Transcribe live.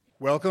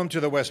Welcome to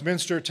the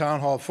Westminster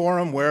Town Hall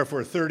Forum, where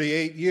for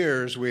 38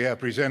 years we have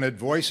presented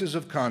voices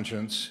of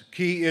conscience,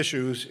 key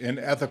issues in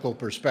ethical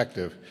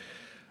perspective.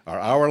 Our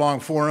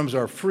hour-long forums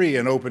are free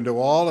and open to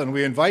all, and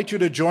we invite you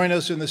to join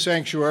us in the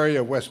sanctuary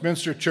of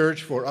Westminster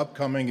Church for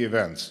upcoming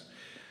events.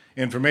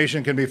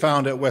 Information can be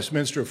found at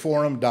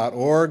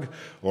westminsterforum.org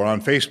or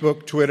on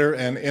Facebook, Twitter,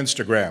 and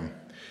Instagram.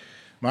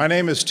 My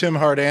name is Tim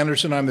Hart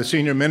Anderson. I'm the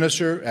senior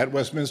minister at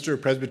Westminster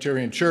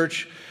Presbyterian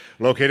Church,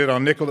 located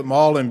on Nicollet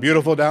Mall in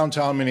beautiful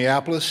downtown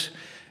Minneapolis,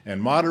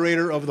 and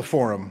moderator of the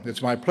forum.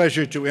 It's my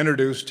pleasure to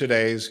introduce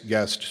today's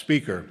guest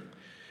speaker.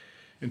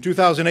 In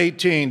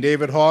 2018,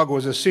 David Hogg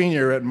was a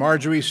senior at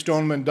Marjory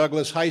Stoneman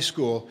Douglas High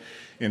School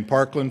in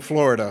Parkland,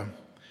 Florida.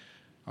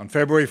 On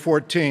February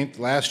 14th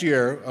last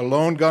year, a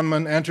lone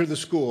gunman entered the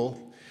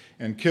school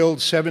and killed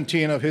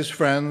 17 of his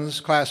friends,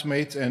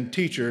 classmates, and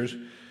teachers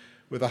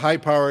with a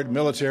high-powered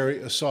military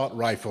assault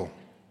rifle.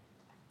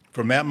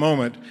 From that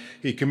moment,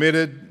 he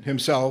committed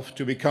himself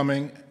to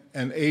becoming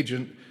an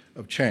agent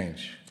of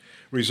change,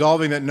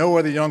 resolving that no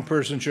other young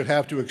person should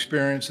have to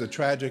experience the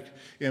tragic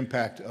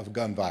impact of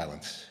gun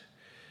violence.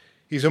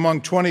 He's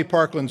among 20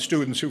 Parkland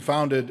students who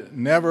founded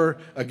Never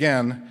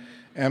Again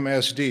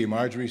MSD,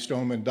 Marjory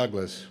Stoneman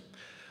Douglas,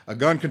 a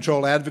gun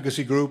control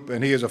advocacy group,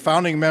 and he is a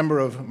founding member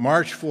of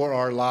March for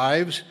Our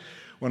Lives,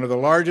 one of the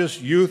largest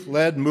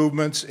youth-led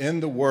movements in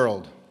the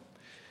world.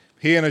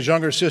 He and his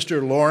younger sister,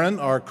 Lauren,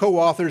 are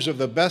co-authors of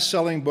the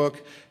best-selling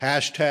book,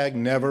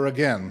 #Never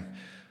Again,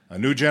 A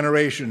New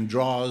Generation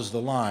Draws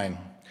the Line.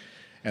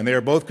 And they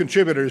are both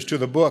contributors to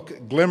the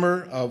book,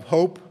 Glimmer of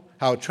Hope,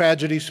 How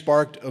Tragedy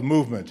Sparked a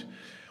Movement,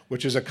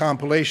 which is a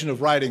compilation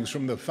of writings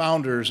from the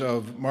founders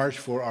of March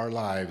for Our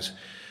Lives.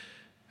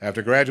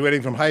 After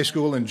graduating from high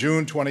school in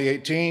June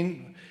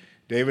 2018,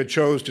 David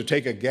chose to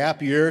take a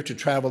gap year to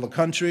travel the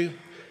country,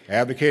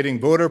 advocating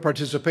voter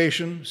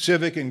participation,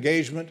 civic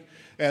engagement,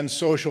 and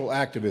social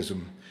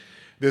activism.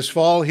 This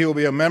fall, he will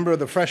be a member of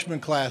the freshman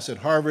class at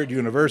Harvard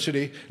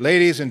University.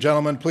 Ladies and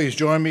gentlemen, please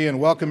join me in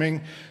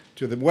welcoming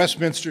to the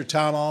Westminster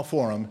Town Hall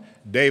Forum,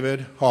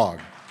 David Hogg.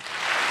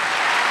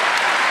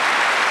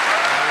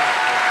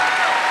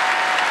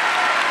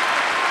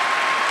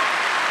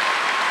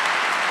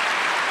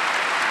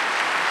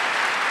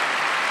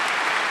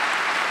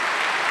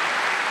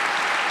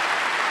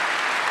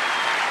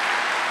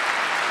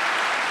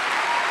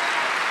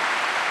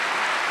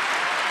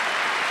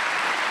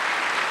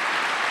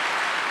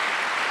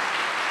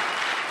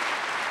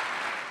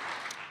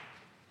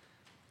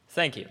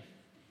 Thank you.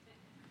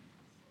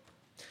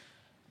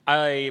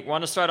 I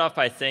want to start off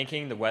by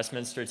thanking the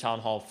Westminster Town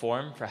Hall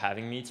Forum for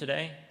having me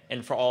today,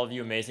 and for all of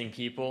you amazing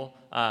people,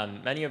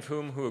 many of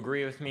whom who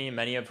agree with me,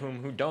 many of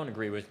whom who don't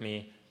agree with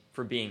me,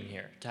 for being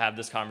here to have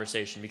this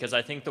conversation, because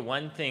I think the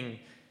one thing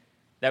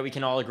that we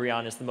can all agree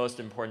on is the most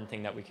important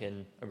thing that we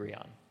can agree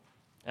on.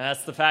 And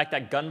that's the fact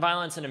that gun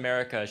violence in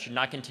America should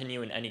not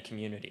continue in any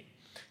community.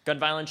 Gun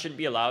violence shouldn't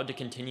be allowed to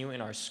continue in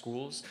our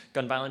schools.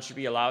 Gun violence should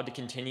be allowed to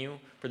continue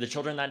for the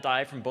children that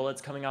die from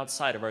bullets coming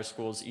outside of our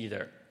schools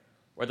either.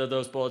 Whether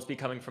those bullets be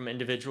coming from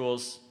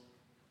individuals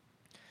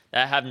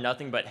that have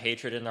nothing but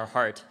hatred in their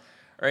heart,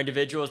 or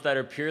individuals that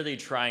are purely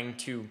trying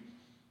to,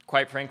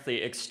 quite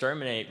frankly,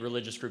 exterminate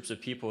religious groups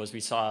of people, as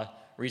we saw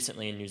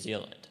recently in New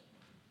Zealand.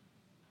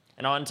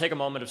 And I want to take a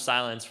moment of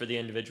silence for the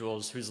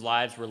individuals whose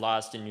lives were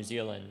lost in New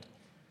Zealand,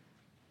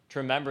 to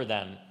remember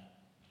them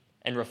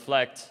and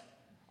reflect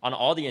on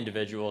all the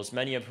individuals,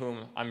 many of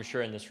whom I'm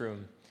sure in this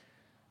room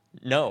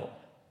know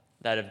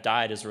that have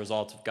died as a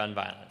result of gun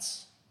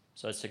violence.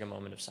 So let's take a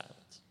moment of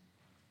silence.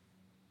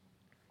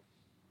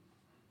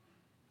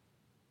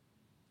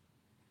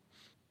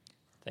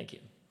 Thank you.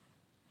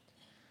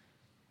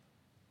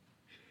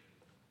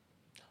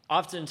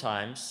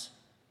 Oftentimes,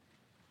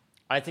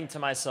 I think to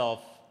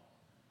myself,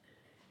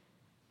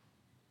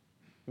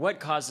 what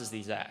causes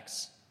these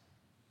acts?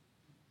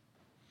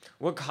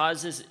 What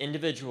causes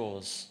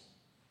individuals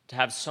to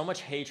have so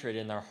much hatred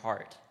in their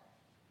heart,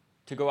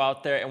 to go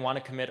out there and want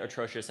to commit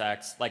atrocious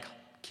acts like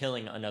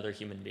killing another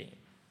human being?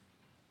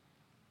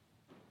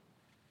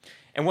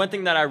 And one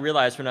thing that I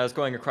realized when I was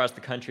going across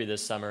the country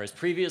this summer is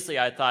previously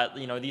I thought,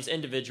 these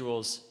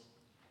individuals,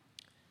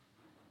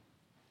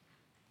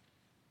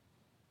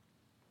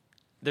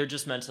 they're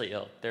just mentally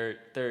ill.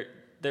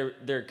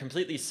 They're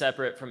completely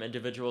separate from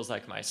individuals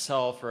like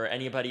myself or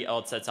anybody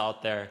else that's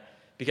out there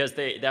because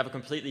they have a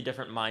completely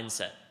different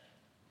mindset.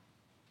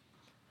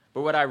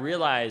 But what I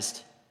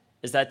realized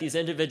is that these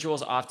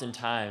individuals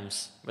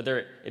oftentimes,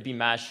 whether it be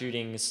mass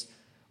shootings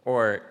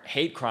or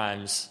hate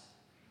crimes,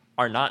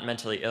 are not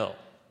mentally ill,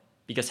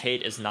 because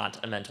hate is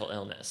not a mental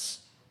illness.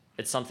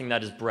 It's something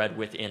that is bred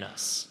within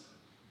us,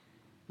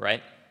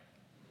 right?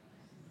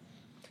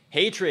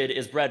 Hatred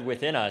is bred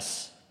within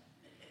us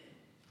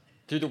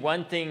through the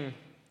one thing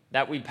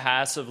that we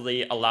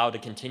passively allow to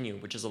continue,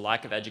 which is a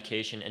lack of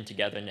education and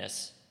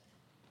togetherness,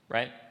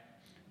 right?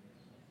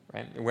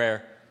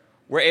 Where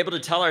we're able to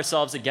tell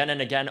ourselves again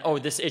and again, oh,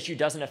 this issue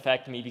doesn't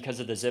affect me because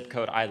of the zip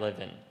code I live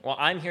in. Well,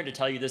 I'm here to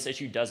tell you this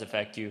issue does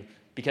affect you,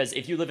 because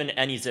if you live in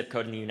any zip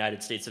code in the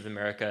United States of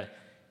America,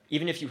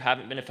 Even if you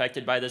haven't been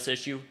affected by this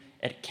issue,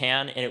 it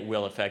can and it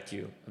will affect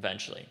you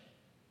eventually.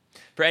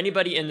 For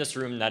anybody in this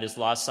room that has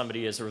lost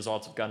somebody as a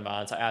result of gun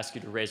violence, I ask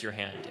you to raise your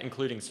hand,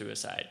 including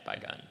suicide by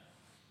gun.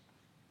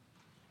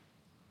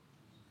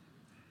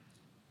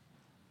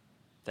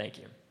 Thank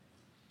you.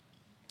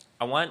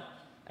 I want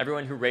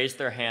everyone who raised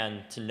their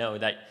hand to know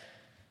that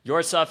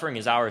your suffering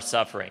is our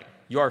suffering.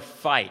 Your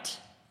fight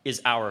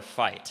is our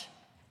fight.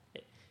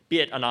 Be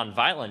it a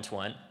nonviolent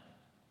one,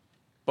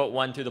 but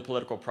one through the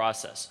political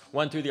process,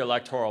 one through the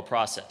electoral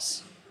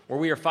process, where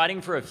we are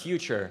fighting for a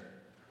future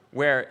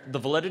where the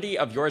validity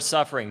of your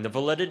suffering, the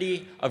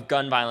validity of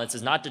gun violence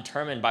is not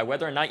determined by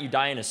whether or not you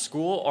die in a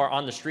school or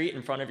on the street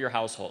in front of your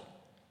household,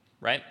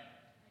 right?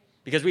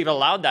 Because we've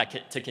allowed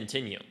that to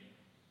continue.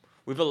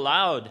 We've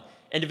allowed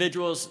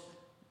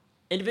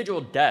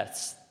individual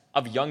deaths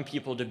of young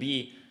people to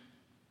be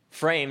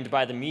framed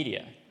by the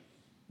media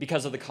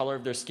because of the color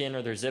of their skin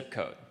or their zip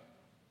code.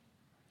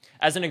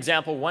 As an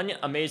example, one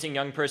amazing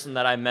young person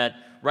that I met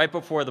right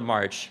before the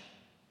march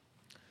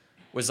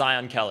was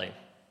Zion Kelly.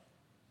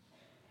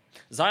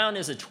 Zion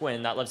is a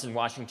twin that lives in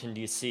Washington,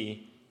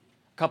 D.C.,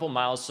 a couple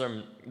miles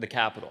from the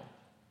Capitol.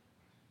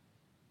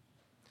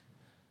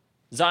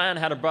 Zion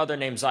had a brother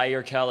named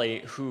Zaire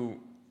Kelly who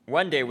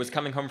one day was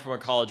coming home from a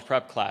college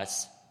prep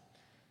class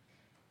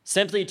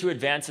simply to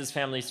advance his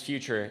family's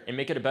future and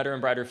make it a better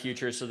and brighter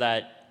future so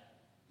that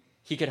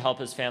he could help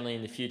his family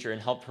in the future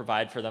and help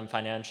provide for them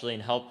financially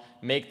and help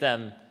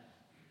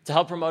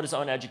promote his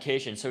own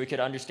education so he could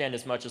understand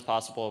as much as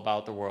possible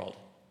about the world.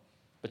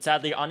 But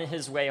sadly, on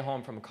his way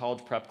home from a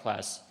college prep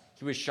class,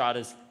 he was shot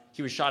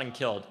and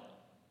killed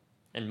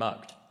and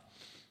mugged.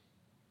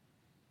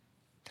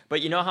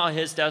 But you know how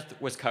his death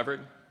was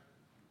covered?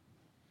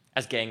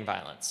 As gang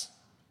violence.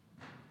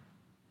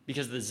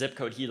 Because of the zip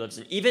code he lives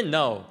in. Even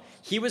though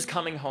he was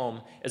coming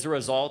home as a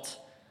result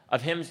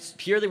of him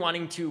purely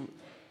wanting to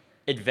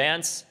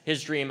advance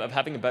his dream of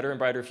having a better and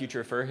brighter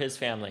future for his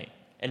family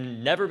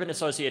and never been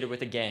associated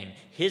with a gang,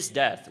 his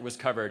death was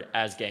covered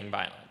as gang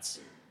violence.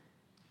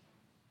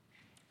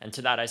 And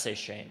to that I say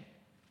shame.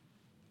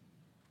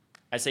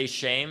 I say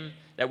shame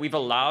that we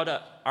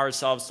allow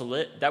ourselves to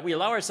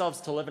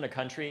live in a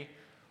country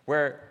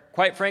where,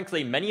 quite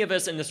frankly, many of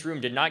us in this room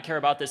did not care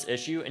about this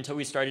issue until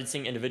we started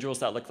seeing individuals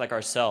that looked like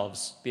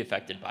ourselves be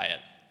affected by it.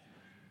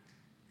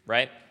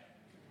 Right?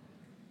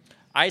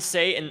 I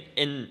say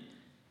in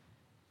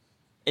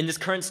this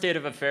current state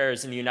of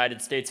affairs in the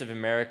United States of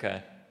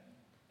America,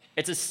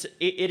 it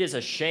is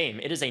a shame.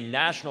 It is a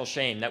national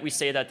shame that we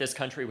say that this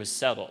country was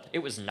settled. It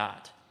was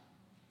not.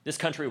 This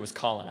country was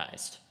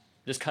colonized.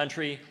 This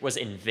country was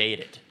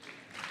invaded.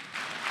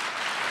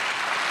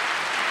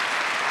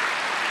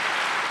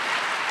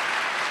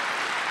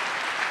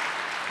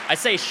 I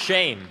say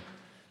shame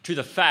to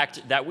the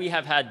fact that we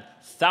have had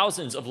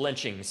thousands of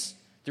lynchings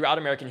throughout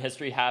American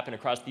history happen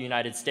across the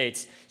United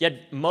States,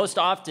 yet most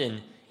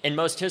often in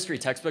most history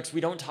textbooks, we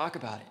don't talk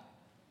about it.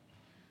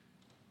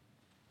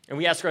 And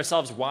we ask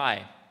ourselves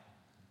why.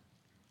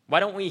 Why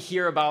don't we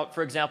hear about,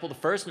 for example, the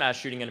first mass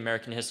shooting in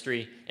American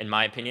history, in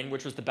my opinion,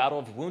 which was the Battle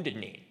of Wounded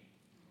Knee,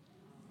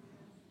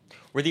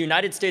 where the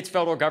United States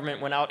federal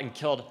government went out and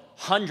killed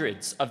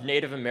hundreds of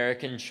Native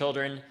American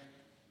children,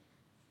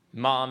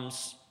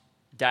 moms,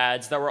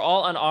 dads, that were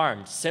all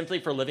unarmed simply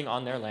for living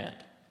on their land.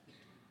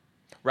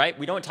 Right?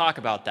 We don't talk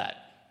about that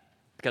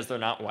because they're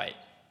not white,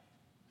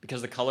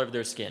 because of the color of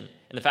their skin,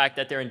 and the fact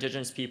that they're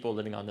indigenous people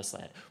living on this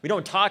land. We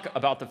don't talk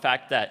about the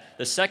fact that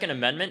the Second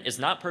Amendment is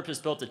not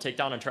purpose-built to take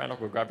down a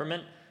tyrannical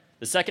government.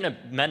 The Second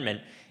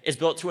Amendment is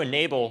built to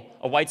enable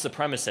a white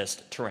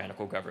supremacist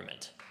tyrannical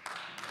government.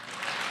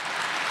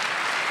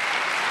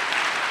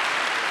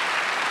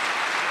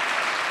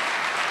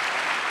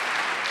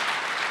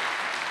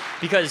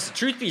 Because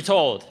truth be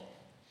told,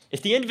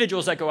 if the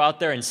individuals that go out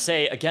there and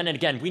say again and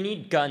again, we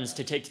need guns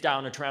to take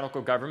down a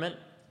tyrannical government,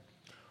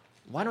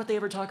 why don't they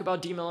ever talk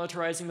about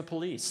demilitarizing the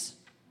police?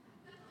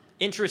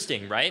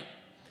 Interesting, right?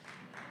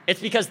 It's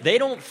because they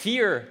don't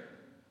fear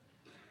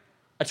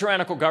a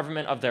tyrannical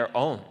government of their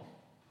own.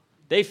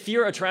 They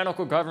fear a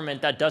tyrannical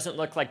government that doesn't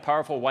look like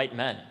powerful white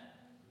men,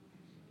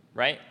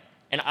 right?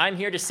 And I'm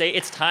here to say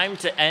it's time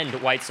to end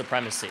white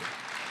supremacy.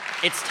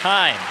 It's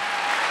time.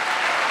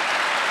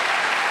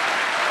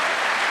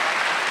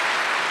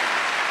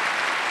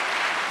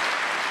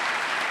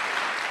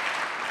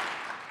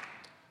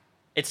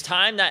 It's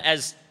time that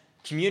as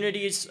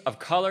communities of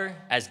color,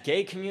 as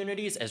gay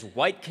communities, as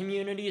white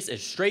communities,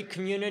 as straight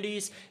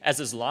communities, as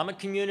Islamic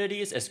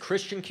communities, as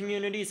Christian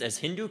communities, as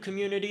Hindu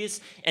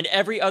communities, and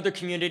every other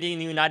community in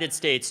the United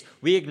States,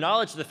 we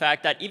acknowledge the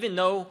fact that even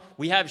though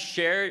we have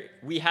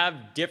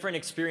different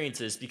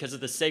experiences because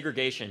of the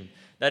segregation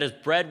that is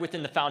bred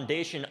within the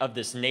foundation of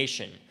this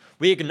nation,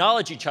 we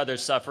acknowledge each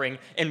other's suffering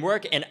and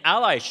work in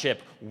allyship,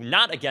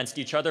 not against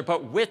each other,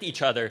 but with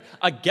each other,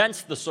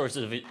 against the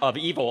sources of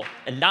evil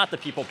and not the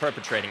people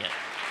perpetrating it.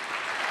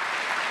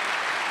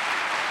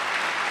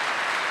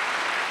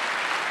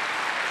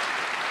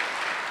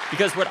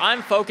 Because what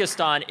I'm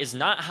focused on is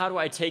not how do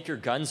I take your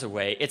guns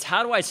away, it's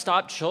how do I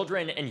stop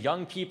children and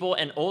young people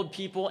and old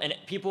people and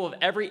people of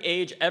every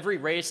age, every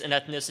race and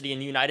ethnicity in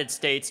the United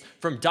States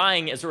from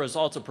dying as a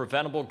result of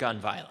preventable gun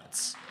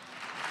violence.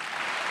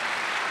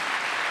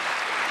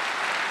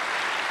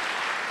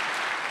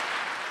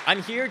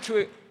 I'm here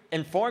to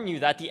inform you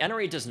that the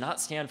NRA does not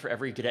stand for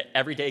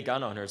everyday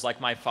gun owners like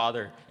my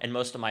father and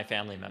most of my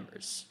family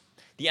members.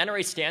 The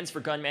NRA stands for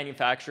gun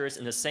manufacturers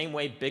in the same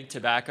way Big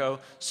Tobacco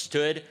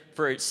stood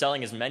for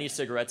selling as many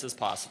cigarettes as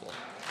possible.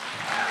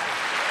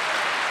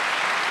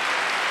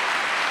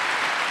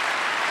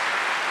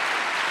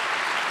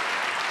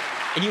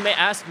 And you may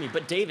ask me,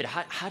 but David,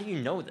 how do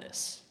you know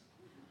this?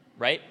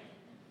 Right?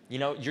 You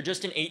know, you're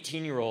just an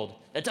 18-year-old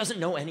that doesn't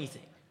know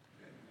anything.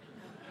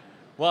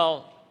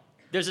 Well,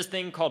 there's this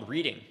thing called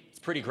reading. It's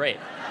pretty great.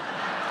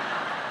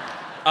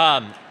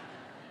 And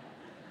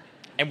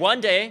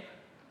one day,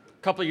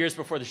 a couple of years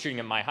before the shooting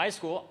at my high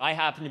school, I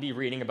happened to be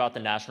reading about the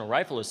National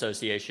Rifle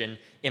Association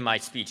in my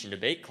speech and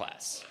debate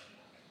class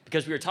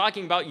because we were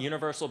talking about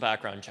universal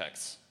background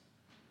checks.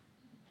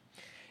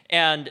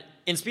 And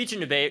in speech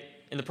and debate,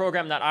 in the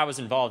program that I was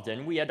involved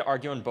in, we had to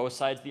argue on both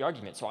sides of the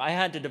argument. So I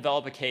had to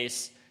develop a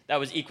case that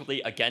was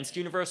equally against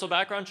universal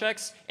background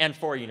checks and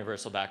for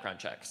universal background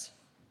checks.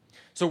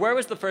 So where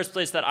was the first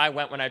place that I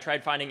went when I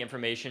tried finding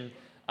information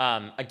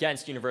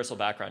against universal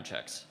background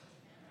checks?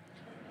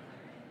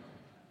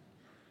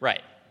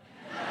 Right.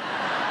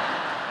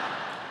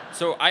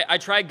 So I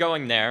tried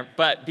going there,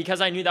 but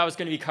because I knew that was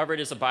going to be covered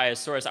as a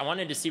biased source, I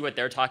wanted to see what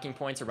their talking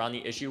points around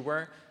the issue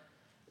were,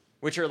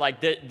 which are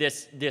like,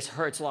 this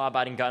hurts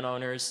law-abiding gun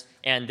owners,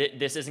 and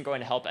this isn't going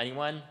to help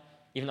anyone,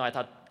 even though I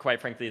thought, quite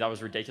frankly, that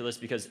was ridiculous,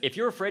 because if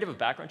you're afraid of a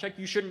background check,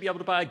 you shouldn't be able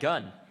to buy a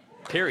gun,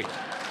 period.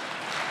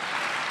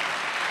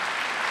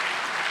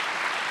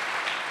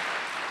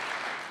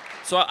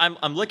 So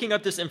I'm looking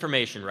up this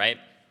information, right?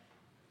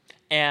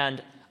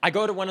 And I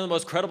go to one of the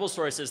most credible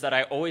sources that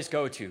I always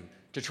go to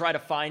try to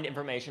find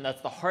information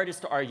that's the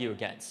hardest to argue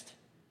against,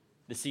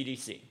 the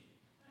CDC.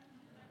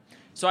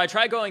 So I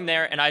try going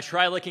there and I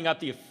try looking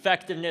up the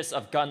effectiveness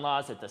of gun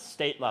laws at the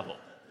state level,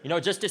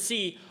 just to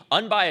see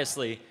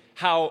unbiasedly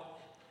how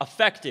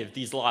effective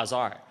these laws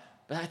are.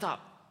 But I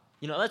thought,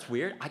 that's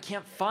weird. I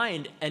can't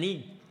find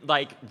any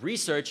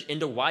research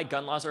into why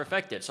gun laws are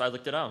effective. So I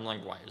looked it up. I'm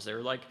like, why is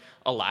there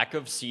a lack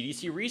of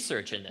CDC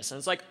research in this? And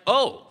it's like,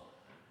 oh,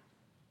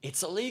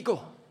 it's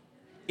illegal.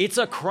 It's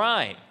a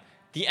crime.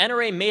 The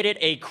NRA made it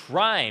a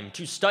crime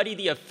to study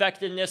the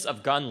effectiveness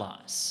of gun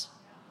laws.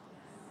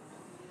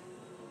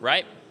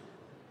 Right?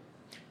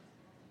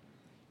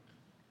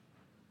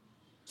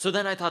 So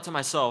then I thought to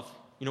myself,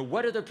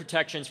 what are the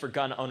protections for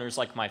gun owners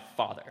like my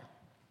father?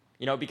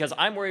 Because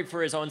I'm worried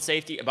for his own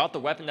safety about the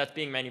weapon that's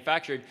being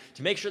manufactured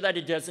to make sure that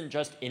it doesn't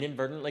just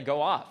inadvertently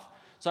go off.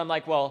 So I'm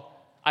like, well,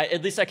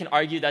 at least I can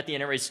argue that the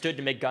NRA stood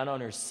to make gun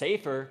owners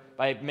safer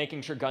by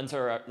making sure guns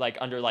are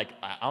under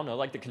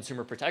the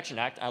Consumer Protection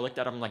Act. I looked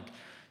at them like,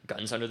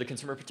 guns under the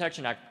Consumer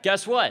Protection Act.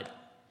 Guess what?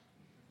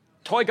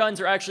 Toy guns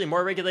are actually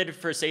more regulated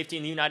for safety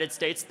in the United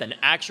States than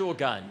actual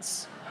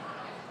guns.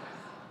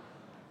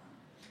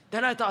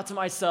 Then I thought to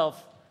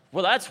myself,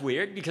 well, that's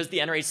weird because the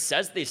NRA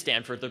says they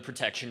stand for the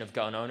protection of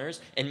gun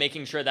owners and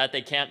making sure that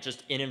they can't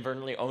just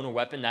inadvertently own a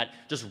weapon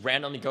that just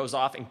randomly goes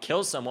off and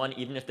kills someone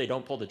even if they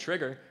don't pull the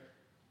trigger.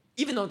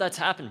 Even though that's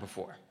happened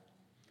before.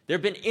 There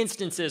have been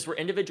instances where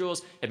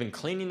individuals have been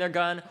cleaning their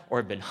gun or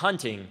have been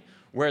hunting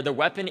where the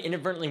weapon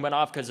inadvertently went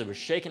off because it was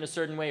shaken a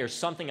certain way or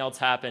something else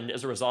happened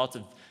as a result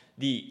of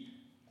the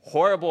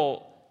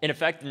horrible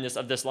ineffectiveness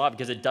of this law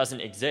because it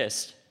doesn't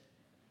exist.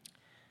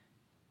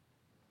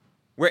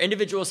 Where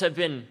individuals have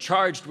been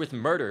charged with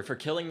murder for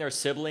killing their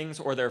siblings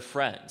or their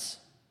friends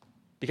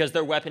because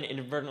their weapon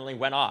inadvertently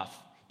went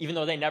off, even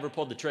though they never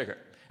pulled the trigger.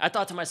 I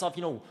thought to myself,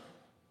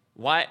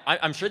 why?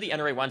 I'm sure the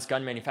NRA wants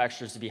gun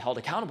manufacturers to be held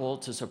accountable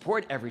to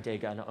support everyday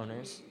gun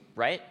owners,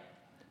 right?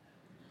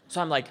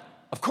 So I'm like,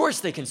 of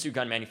course they can sue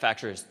gun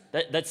manufacturers.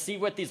 Let's see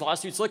what these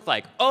lawsuits look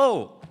like.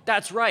 Oh,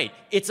 that's right.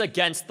 It's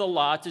against the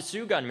law to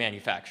sue gun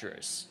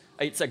manufacturers.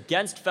 It's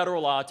against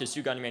federal law to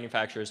sue gun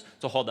manufacturers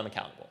to hold them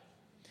accountable.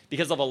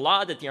 Because of a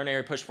law that the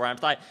NRA pushed for, I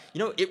thought,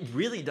 it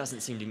really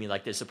doesn't seem to me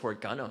like they support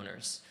gun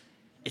owners.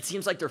 It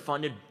seems like they're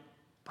funded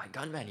by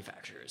gun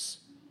manufacturers,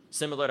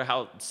 similar to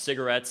how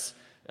cigarettes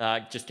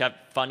just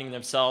kept funding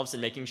themselves and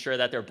making sure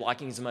that they're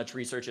blocking as much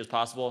research as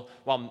possible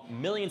while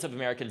millions of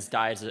Americans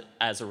die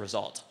as a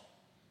result.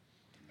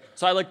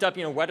 So I looked up,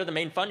 what are the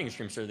main funding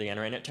streams for the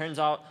NRA, and it turns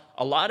out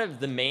a lot of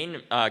the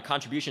main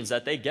contributions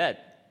that they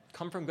get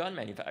come from gun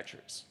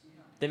manufacturers.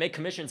 They make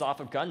commissions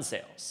off of gun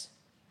sales.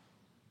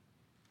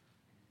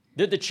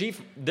 They're the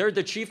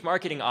chief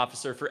marketing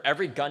officer for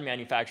every gun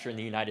manufacturer in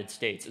the United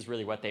States is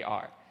really what they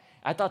are.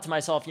 I thought to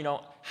myself,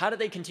 how do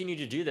they continue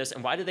to do this,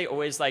 and why do they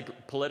always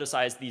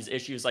politicize these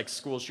issues like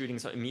school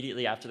shootings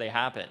immediately after they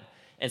happen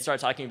and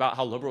start talking about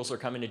how liberals are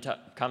coming to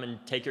come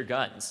and take your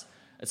guns?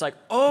 It's like,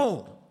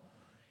 oh,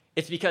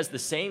 it's because the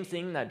same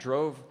thing that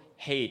drove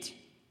hate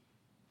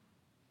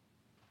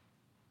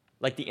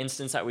like the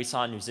instance that we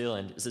saw in New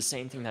Zealand, is the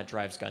same thing that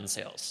drives gun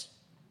sales: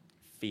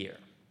 fear.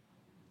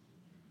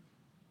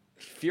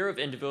 Fear of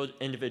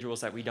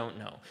individuals that we don't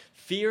know.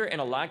 Fear and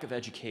a lack of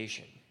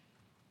education.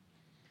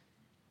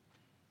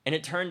 And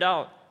it turned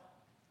out,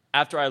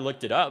 after I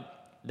looked it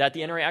up, that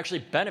the NRA actually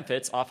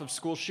benefits off of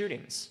school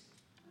shootings,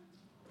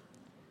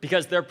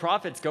 because their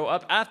profits go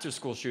up after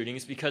school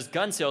shootings, because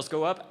gun sales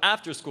go up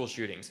after school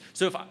shootings.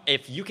 So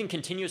if you can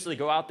continuously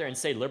go out there and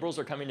say liberals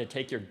are coming to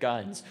take your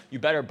guns, you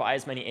better buy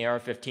as many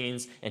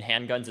AR-15s and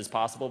handguns as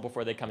possible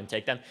before they come and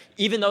take them,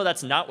 even though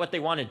that's not what they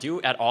want to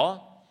do at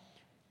all,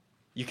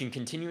 you can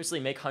continuously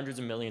make hundreds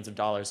of millions of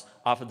dollars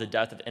off of the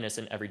death of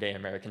innocent everyday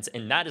Americans,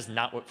 and that is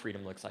not what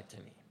freedom looks like to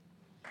me.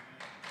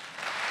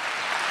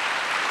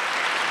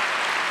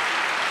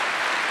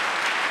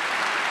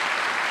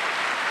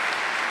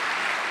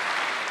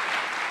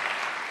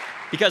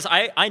 Because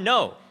I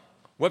know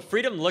what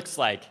freedom looks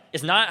like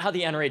is not how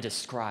the NRA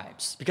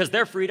describes, because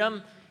their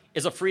freedom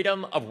is a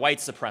freedom of white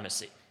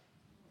supremacy.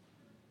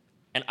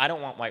 And I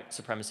don't want white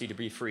supremacy to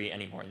be free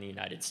anymore in the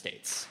United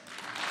States.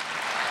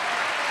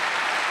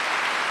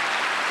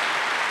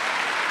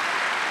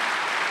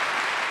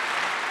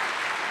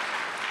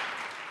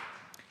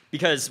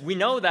 Because we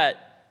know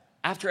that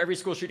after every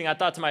school shooting, I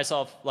thought to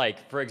myself,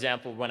 like, for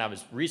example, when I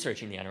was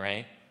researching the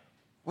NRA,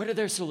 what are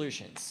their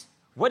solutions?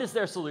 What is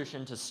their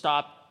solution to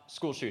stop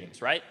school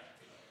shootings, right?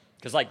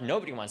 Because, like,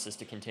 nobody wants this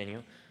to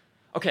continue.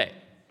 Okay,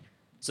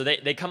 so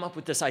they come up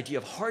with this idea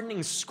of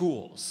hardening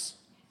schools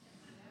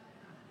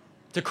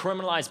to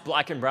criminalize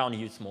black and brown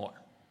youth more.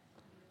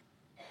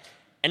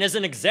 And as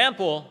an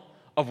example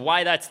of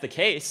why that's the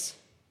case,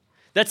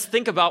 let's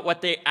think about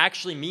what they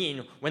actually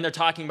mean when they're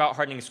talking about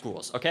hardening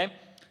schools, okay?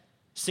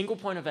 Single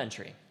point of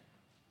entry,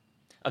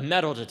 a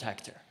metal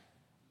detector,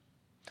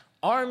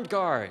 armed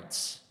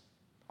guards,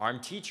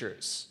 armed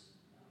teachers,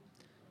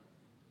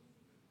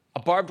 a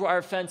barbed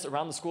wire fence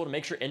around the school to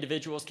make sure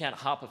individuals can't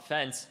hop a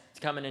fence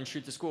to come in and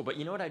shoot the school. But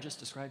you know what I just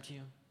described to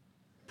you?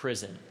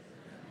 Prison.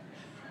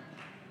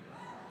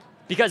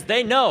 Because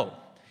they know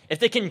if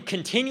they can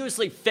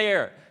continuously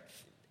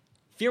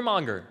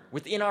fearmonger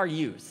within our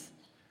youth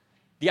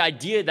the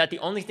idea that the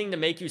only thing to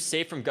make you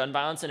safe from gun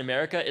violence in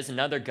America is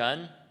another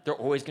gun, they're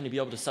always going to be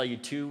able to sell you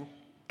 2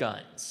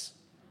 guns.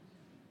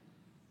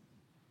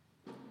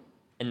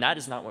 And that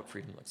is not what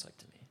freedom looks like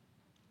to me.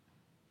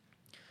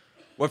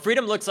 What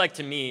freedom looks like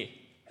to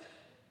me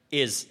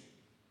is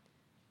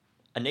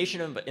a nation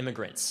of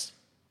immigrants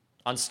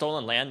on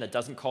stolen land that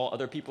doesn't call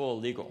other people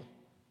illegal.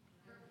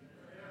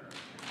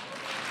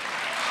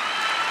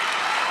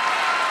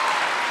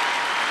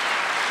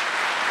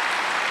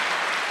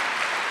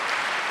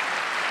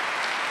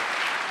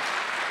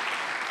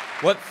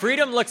 What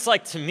freedom looks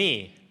like to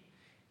me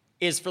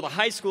is for the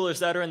high schoolers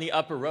that are in the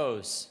upper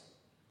rows.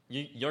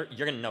 You're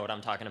going to know what I'm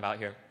talking about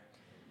here.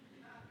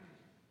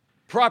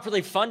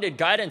 Properly funded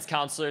guidance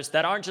counselors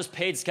that aren't just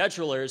paid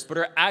schedulers, but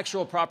are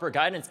actual proper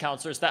guidance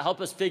counselors that help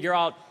us figure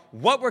out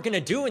what we're going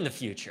to do in the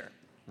future,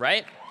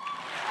 right?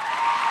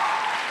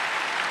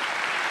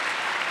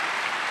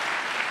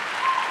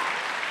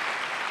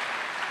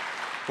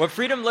 What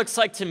freedom looks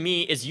like to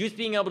me is youth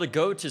being able to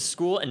go to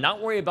school and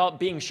not worry about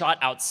being shot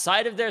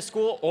outside of their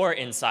school or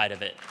inside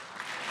of it.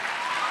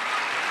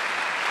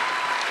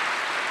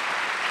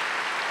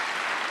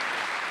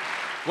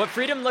 What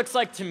freedom looks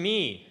like to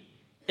me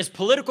is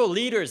political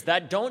leaders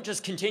that don't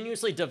just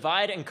continuously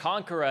divide and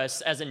conquer us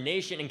as a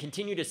nation and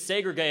continue to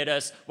segregate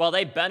us while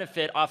they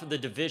benefit off of the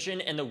division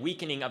and the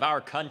weakening of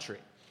our country.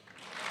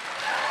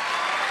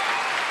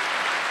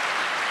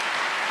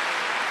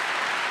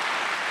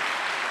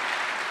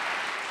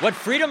 What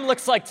freedom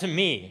looks like to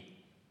me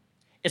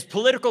is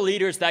political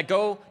leaders that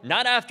go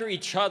not after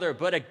each other,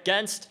 but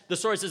against the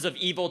sources of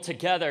evil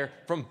together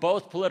from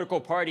both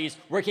political parties,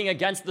 working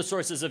against the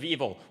sources of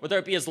evil, whether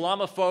it be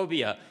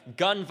Islamophobia,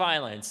 gun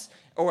violence,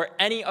 or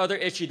any other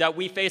issue that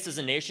we face as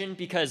a nation,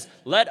 because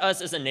let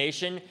us as a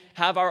nation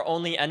have our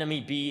only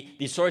enemy be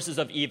the sources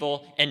of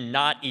evil and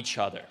not each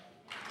other.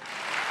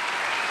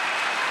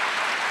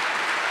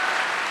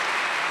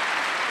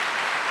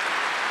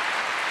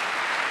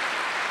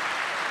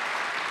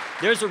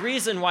 There's a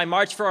reason why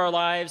March for Our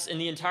Lives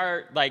and the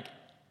entire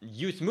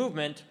youth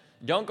movement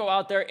don't go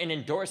out there and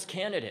endorse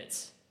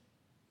candidates.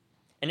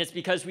 And it's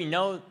because we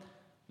know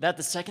that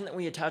the second that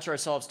we attach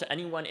ourselves to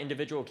any one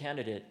individual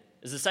candidate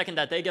is the second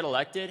that they get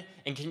elected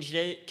and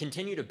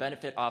continue to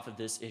benefit off of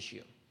this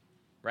issue,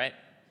 right?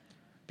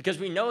 Because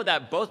we know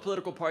that both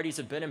political parties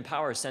have been in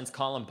power since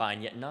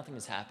Columbine, yet nothing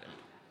has happened,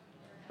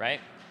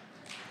 right?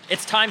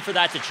 It's time for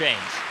that to change.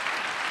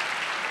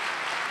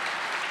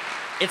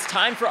 It's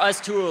time for us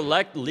to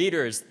elect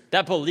leaders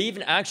that believe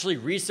in actually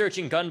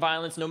researching gun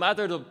violence, no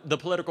matter the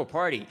political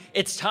party.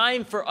 It's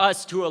time for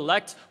us to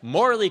elect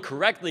morally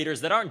correct leaders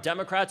that aren't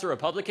Democrats or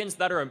Republicans,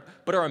 but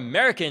are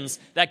Americans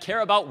that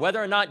care about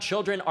whether or not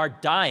children are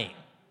dying.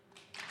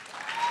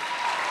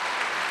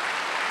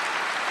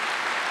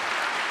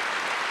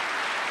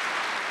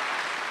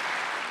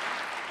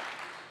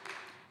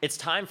 It's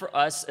time for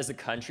us as a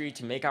country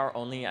to make our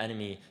only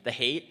enemy the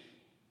hate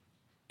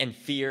and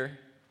fear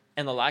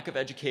and the lack of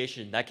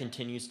education that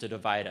continues to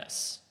divide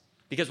us.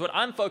 Because what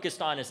I'm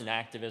focused on as an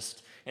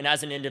activist and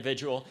as an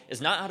individual is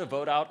not how to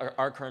vote out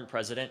our current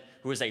president,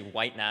 who is a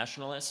white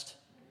nationalist.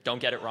 Don't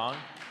get it wrong.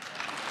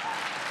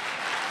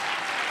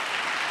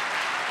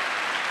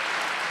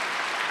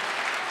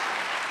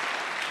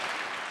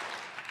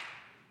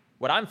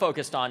 What I'm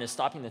focused on is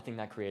stopping the thing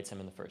that creates him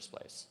in the first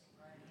place.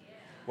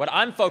 What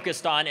I'm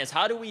focused on is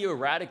how do we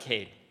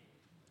eradicate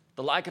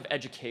the lack of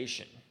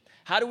education?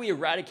 How do we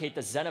eradicate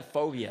the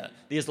xenophobia,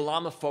 the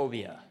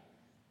Islamophobia?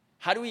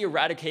 How do we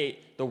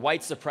eradicate the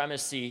white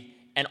supremacy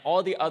and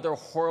all the other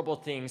horrible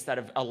things that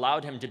have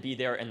allowed him to be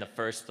there in the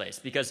first place?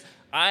 Because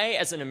I,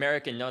 as an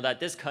American, know that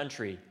this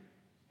country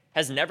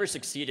has never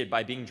succeeded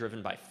by being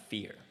driven by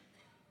fear.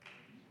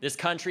 This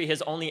country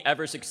has only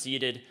ever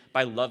succeeded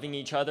by loving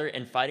each other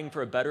and fighting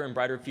for a better and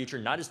brighter future,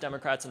 not as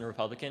Democrats and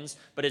Republicans,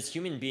 but as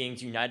human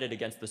beings united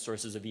against the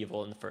sources of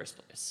evil in the first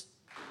place.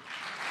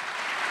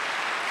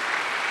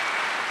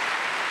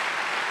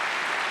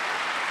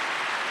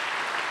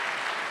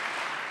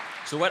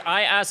 So what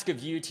I ask of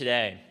you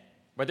today,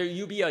 whether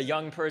you be a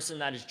young person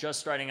that is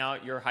just starting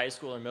out your high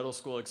school or middle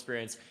school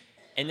experience,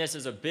 and this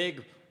is a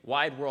big,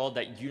 wide world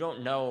that you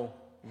don't know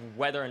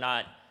whether or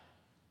not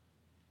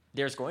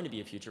there's going to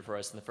be a future for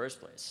us in the first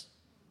place,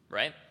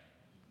 right?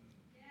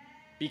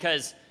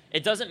 Because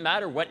it doesn't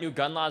matter what new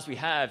gun laws we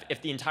have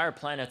if the entire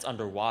planet's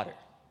underwater.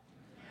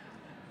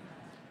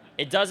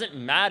 It doesn't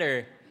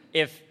matter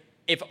if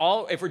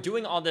we're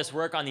doing all this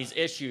work on these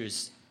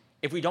issues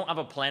if we don't have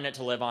a planet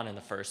to live on in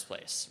the first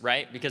place,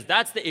 right? Because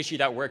that's the issue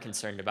that we're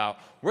concerned about.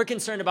 We're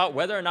concerned about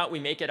whether or not we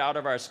make it out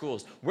of our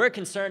schools. We're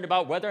concerned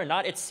about whether or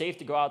not it's safe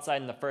to go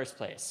outside in the first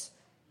place,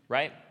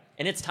 right?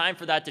 And it's time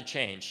for that to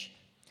change.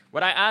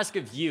 What I ask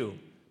of you,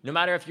 no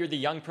matter if you're the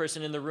young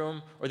person in the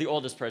room or the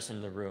oldest person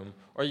in the room,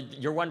 or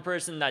you're one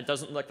person that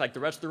doesn't look like the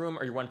rest of the room,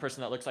 or you're one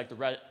person that looks like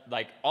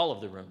like all of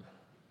the room,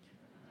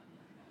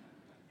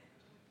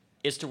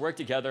 is to work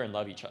together and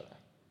love each other,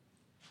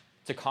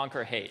 to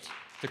conquer hate,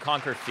 to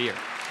conquer fear.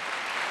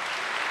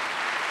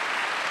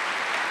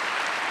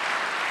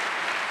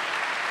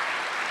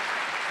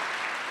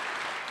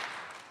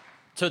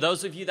 To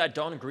those of you that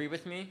don't agree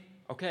with me,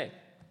 okay.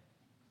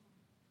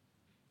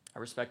 I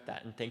respect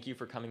that, and thank you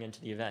for coming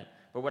into the event.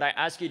 But what I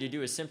ask you to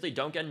do is simply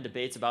don't get in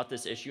debates about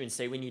this issue and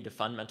say we need to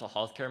fund mental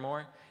health care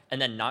more,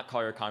 and then not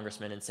call your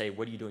congressman and say,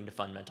 what are you doing to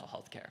fund mental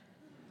health care,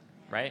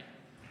 right?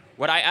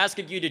 What I ask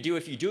of you to do,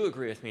 if you do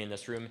agree with me in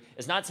this room,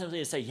 is not simply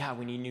to say, yeah,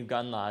 we need new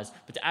gun laws,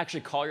 but to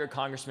actually call your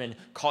congressman,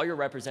 call your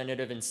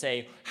representative, and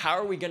say, how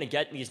are we going to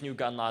get these new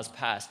gun laws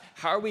passed?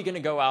 How are we going to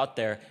go out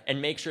there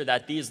and make sure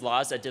that these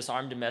laws that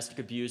disarm domestic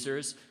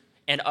abusers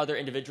and other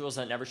individuals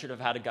that never should have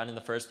had a gun in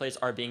the first place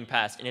are being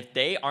passed? And if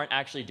they aren't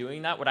actually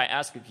doing that, what I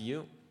ask of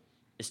you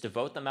is to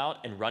vote them out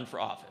and run for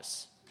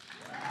office.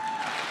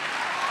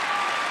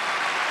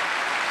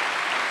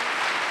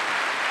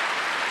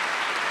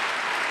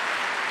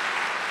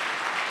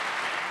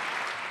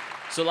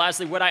 So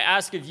lastly, what I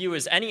ask of you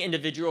as any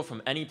individual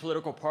from any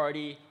political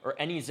party or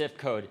any zip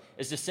code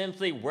is to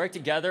simply work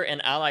together in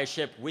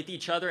allyship with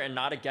each other and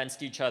not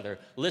against each other.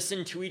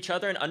 Listen to each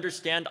other and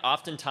understand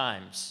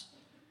oftentimes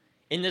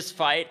in this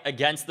fight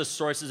against the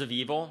sources of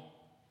evil,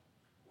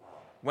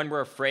 when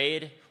we're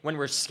afraid, when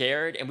we're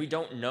scared, and we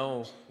don't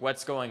know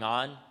what's going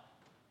on,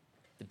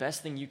 the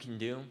best thing you can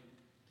do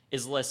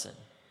is listen.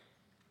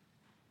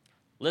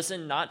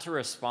 Listen not to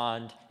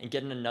respond and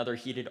get in another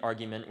heated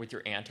argument with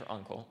your aunt or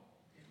uncle,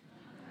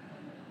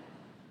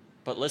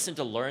 but listen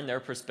to learn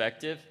their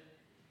perspective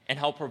and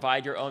help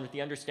provide your own with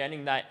the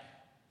understanding that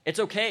it's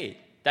okay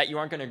that you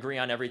aren't going to agree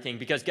on everything,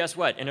 because guess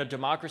what? In a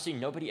democracy,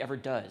 nobody ever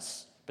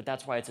does. But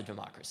that's why it's a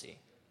democracy,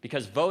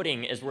 because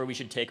voting is where we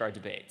should take our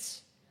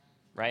debates,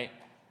 right?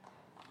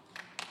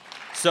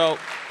 So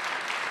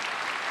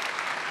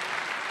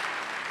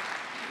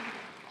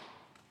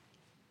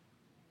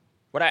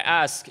what I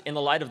ask, in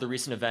the light of the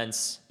recent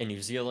events in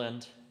New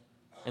Zealand,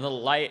 in the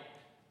light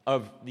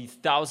of the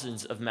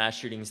thousands of mass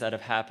shootings that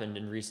have happened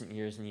in recent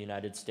years in the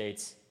United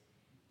States,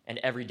 and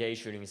everyday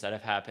shootings that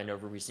have happened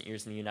over recent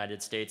years in the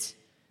United States,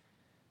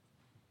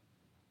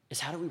 is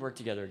how do we work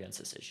together against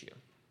this issue?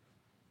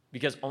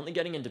 Because only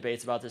getting in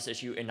debates about this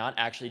issue and not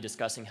actually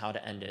discussing how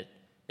to end it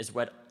is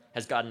what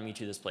has gotten me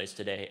to this place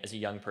today as a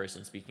young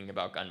person speaking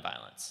about gun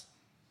violence.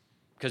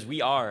 Because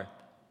we are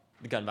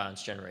the gun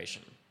violence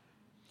generation.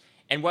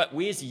 And what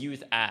we as a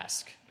youth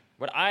ask,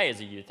 what I as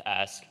a youth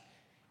ask,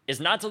 is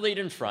not to lead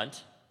in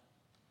front,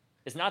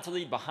 is not to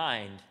lead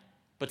behind,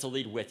 but to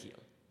lead with you,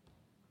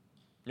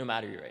 no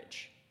matter your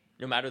age,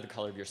 no matter the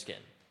color of your skin.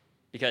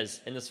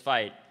 Because in this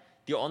fight,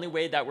 the only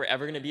way that we're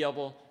ever going to be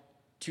able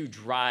to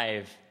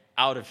drive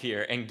out of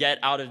here and get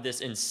out of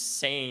this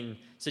insane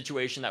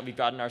situation that we've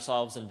gotten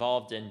ourselves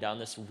involved in down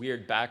this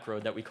weird back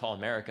road that we call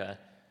America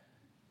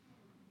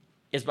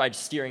is by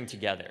steering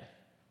together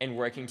and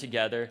working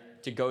together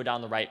to go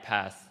down the right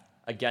path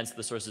against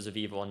the sources of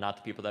evil and not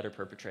the people that are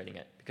perpetrating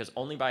it. Because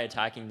only by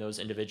attacking those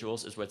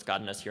individuals is what's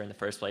gotten us here in the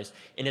first place,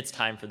 and it's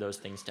time for those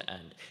things to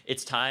end.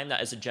 It's time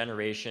that as a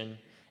generation,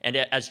 And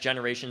as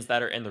generations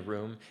that are in the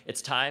room,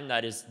 it's time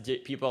that is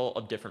people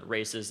of different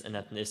races and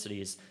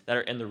ethnicities that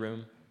are in the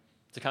room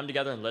to come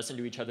together and listen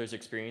to each other's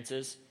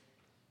experiences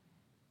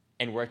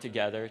and work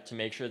together to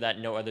make sure that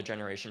no other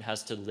generation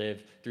has to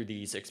live through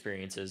these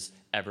experiences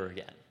ever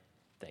again.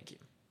 Thank you.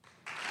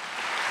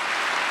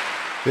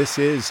 This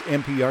is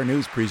NPR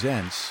News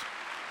Presents.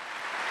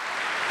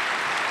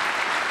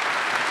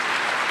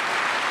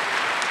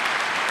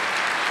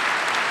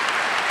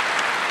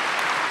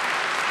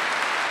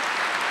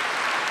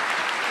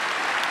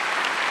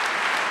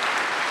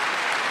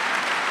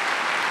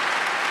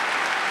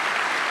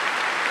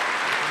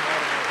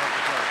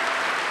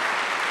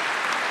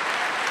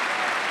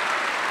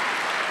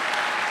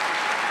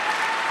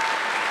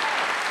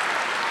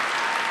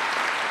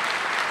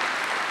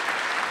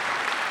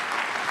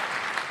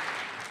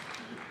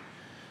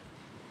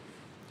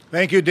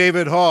 Thank you,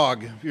 David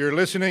Hogg. You're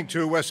listening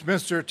to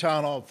Westminster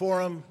Town Hall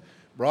Forum,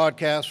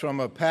 broadcast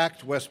from a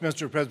packed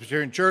Westminster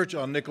Presbyterian Church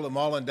on Nicollet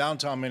Mall in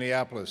downtown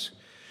Minneapolis.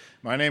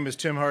 My name is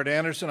Tim Hart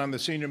Anderson. I'm the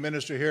senior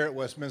minister here at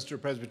Westminster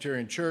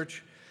Presbyterian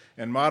Church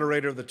and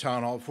moderator of the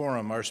Town Hall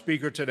Forum. Our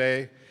speaker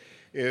today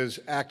is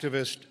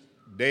activist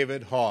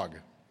David Hogg.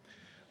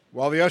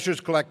 While the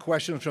ushers collect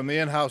questions from the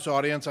in-house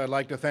audience, I'd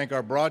like to thank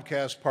our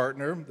broadcast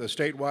partner, the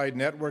statewide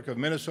network of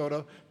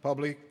Minnesota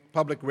Public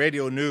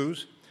Radio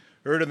News,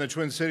 heard in the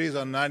Twin Cities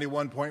on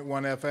 91.1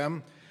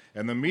 FM,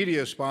 and the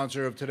media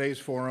sponsor of today's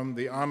forum,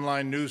 the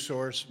online news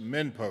source,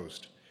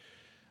 MinnPost.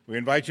 We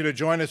invite you to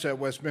join us at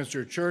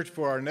Westminster Church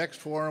for our next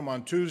forum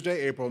on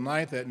Tuesday, April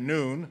 9th at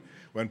noon,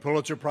 when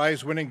Pulitzer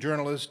Prize-winning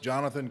journalist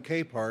Jonathan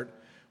Capehart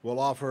will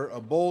offer a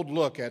bold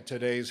look at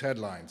today's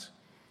headlines.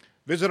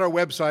 Visit our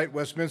website,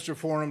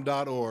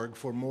 westminsterforum.org,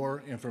 for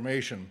more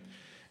information.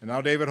 And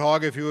now, David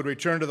Hogg, if you would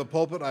return to the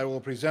pulpit, I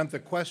will present the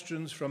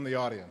questions from the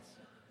audience.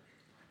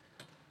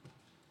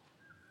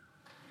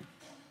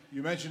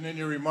 You mentioned in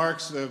your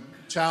remarks the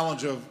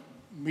challenge of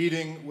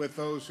meeting with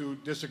those who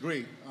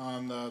disagree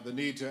on the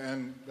need to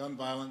end gun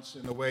violence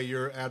in the way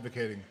you're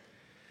advocating.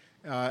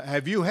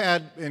 Have you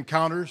had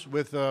encounters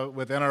with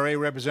NRA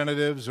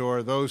representatives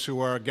or those who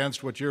are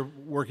against what you're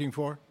working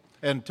for?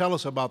 And tell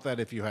us about that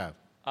if you have.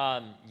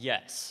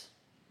 Yes.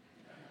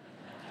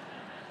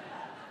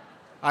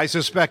 I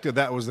suspected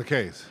that was the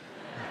case.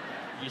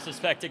 You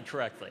suspected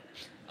correctly.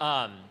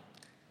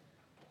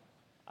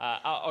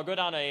 I'll go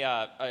down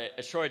a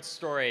short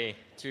story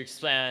to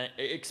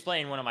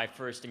explain one of my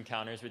first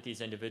encounters with these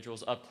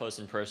individuals up close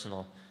and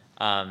personal.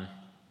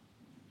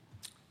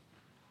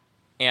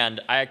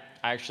 And I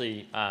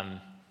actually I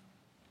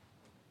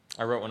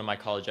wrote one of my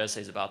college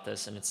essays about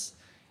this, and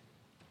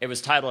it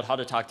was titled "How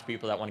to Talk to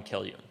People That Want to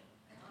Kill You."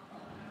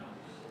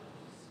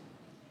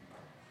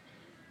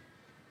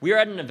 We are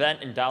at an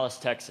event in Dallas,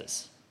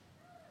 Texas,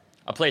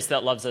 a place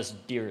that loves us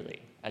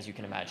dearly, as you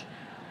can imagine.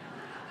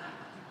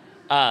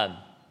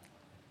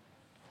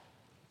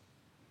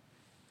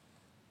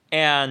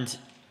 And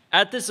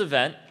at this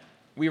event,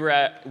 we were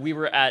at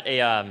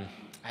a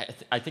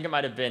I think it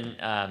might have been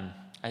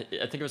I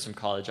think it was some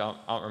college. I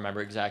don't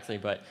remember exactly,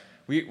 but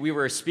we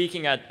were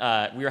speaking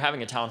at we were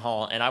having a town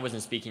hall, and I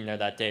wasn't speaking there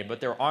that day.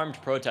 But there were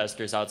armed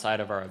protesters outside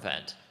of our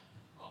event.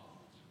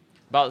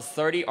 About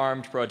 30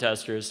 armed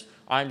protesters,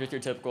 armed with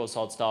your typical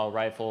assault style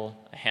rifle,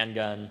 a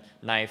handgun,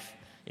 knife.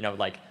 You know,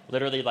 like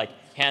literally like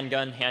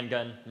handgun,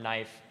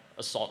 knife,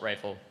 assault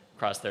rifle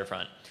across their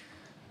front.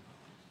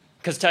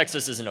 Because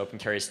Texas is an open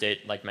carry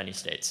state, like many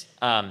states.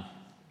 And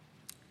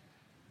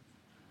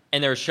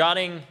they're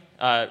shouting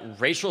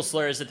racial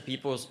slurs at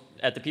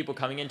the people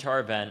coming into our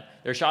event.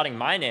 They're shouting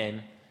my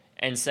name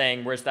and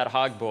saying, "Where's that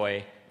hog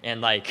boy?" And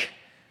like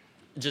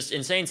just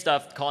insane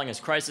stuff, calling us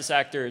crisis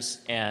actors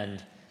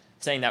and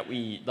saying that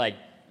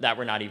that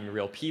we're not even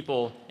real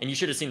people. And you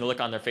should have seen the look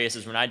on their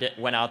faces when I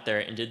went out there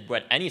and did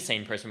what any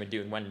sane person would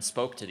do and went and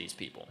spoke to these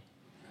people.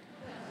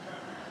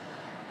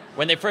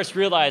 When they first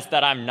realized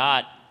that I'm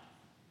not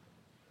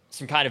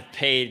some kind of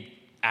paid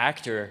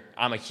actor,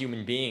 I'm a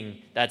human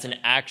being that's an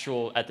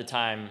actual, at the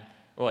time,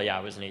 well, yeah,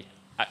 I was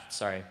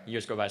sorry,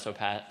 years go by so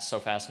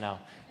fast now.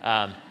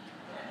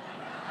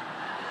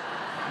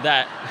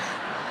 That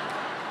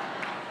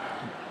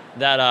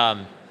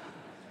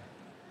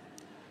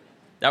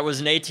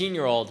was an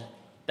 18-year-old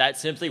that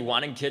simply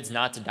wanted kids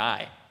not to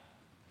die.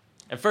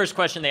 And first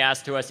question they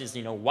asked to us is,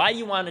 why do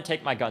you want to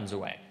take my guns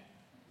away?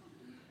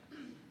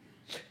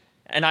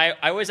 And I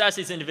always ask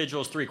these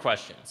individuals 3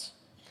 questions.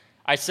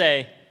 I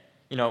say,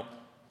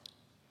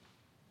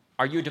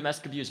 are you a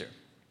domestic abuser?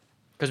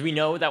 Because we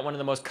know that one of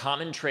the most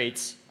common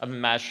traits of a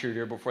mass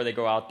shooter before they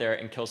go out there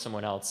and kill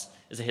someone else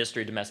is a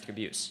history of domestic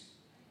abuse.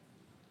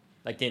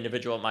 Like the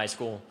individual at my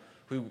school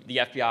who the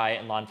FBI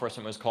and law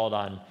enforcement was called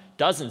on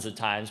dozens of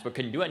times but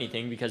couldn't do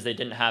anything because they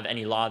didn't have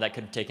any law that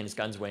could have taken his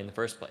guns away in the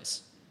first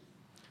place.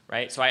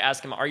 Right? So I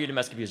ask him, are you a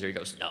domestic abuser? He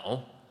goes,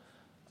 no.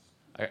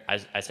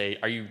 I say,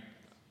 are you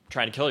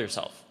trying to kill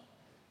yourself?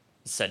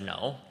 He said,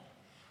 no.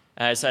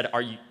 And I said,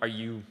 are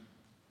you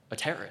a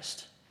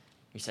terrorist?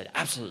 He said,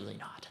 absolutely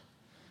not.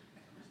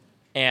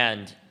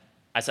 And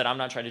I said, I'm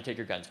not trying to take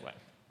your guns away.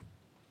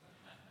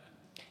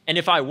 And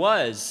if I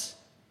was,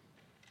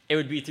 it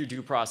would be through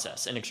due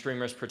process, an extreme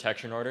risk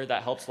protection order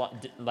that helps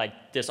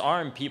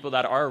disarm people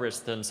that are a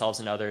risk to themselves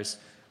and others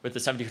with the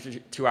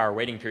 72-hour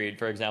waiting period,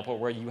 for example,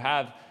 where you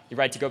have the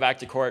right to go back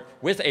to court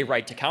with a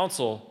right to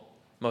counsel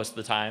most of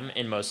the time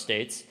in most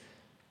states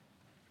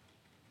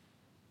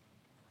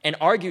and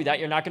argue that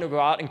you're not going to go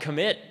out and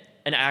commit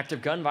an act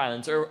of gun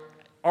violence or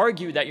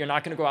argue that you're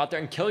not going to go out there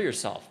and kill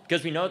yourself.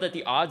 Because we know that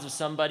the odds of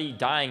somebody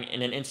dying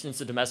in an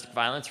instance of domestic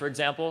violence, for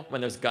example,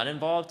 when there's a gun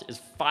involved,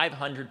 is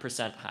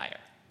 500% higher.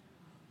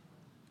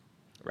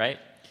 Right?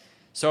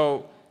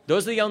 So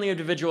those are the only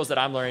individuals that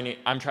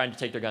I'm trying to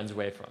take their guns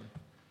away from.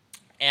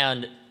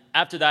 And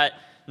after that,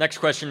 next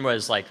question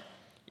was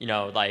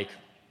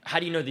how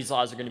do you know these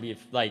laws are going to be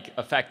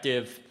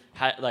effective?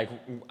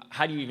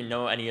 How do you even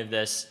know any of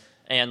this?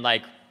 And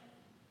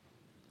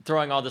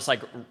throwing all this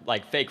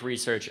fake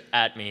research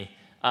at me.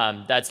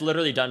 That's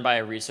literally done by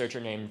a researcher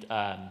named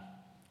I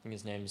think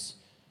his name's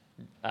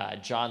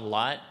John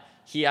Lott.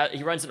 He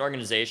runs an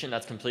organization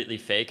that's completely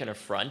fake and a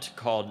front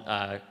called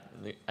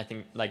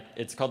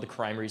it's called the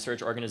Crime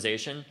Research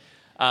Organization.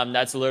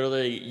 That's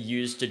literally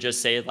used to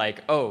just say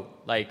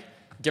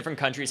different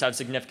countries have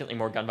significantly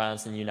more gun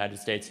violence than the United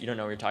States. You don't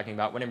know what you're talking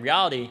about. When in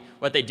reality,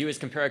 what they do is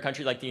compare a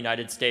country like the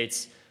United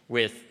States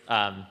with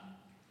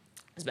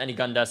as many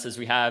gun deaths as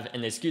we have,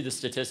 and they skew the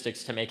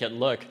statistics to make it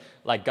look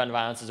like gun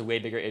violence is a way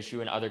bigger issue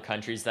in other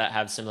countries that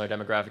have similar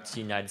demographics to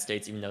the United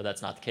States, even though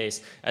that's not the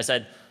case.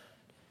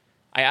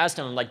 I asked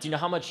him, do you know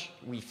how much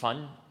we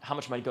fund, how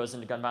much money goes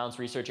into gun violence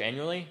research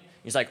annually?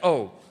 He's like,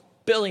 oh,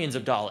 billions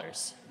of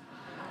dollars.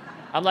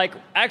 I'm like,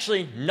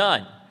 actually,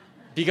 none.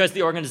 Because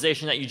the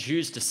organization that you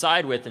choose to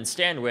side with and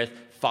stand with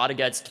fought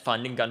against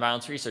funding gun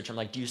violence research. I'm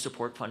like, do you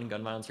support funding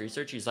gun violence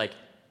research? He's like,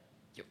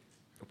 yeah.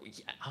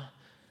 I'm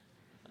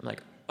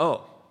like,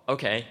 oh,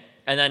 okay.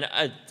 And then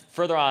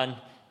further on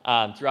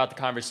throughout the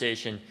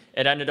conversation,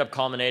 it ended up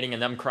culminating in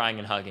them crying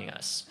and hugging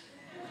us.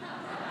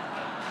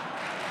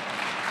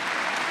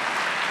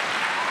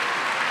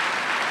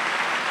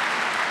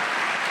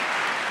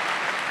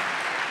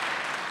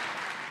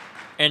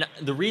 And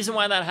the reason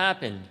why that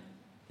happened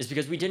is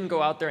because we didn't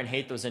go out there and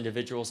hate those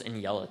individuals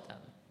and yell at them.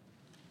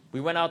 We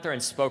went out there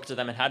and spoke to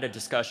them and had a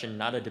discussion,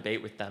 not a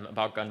debate with them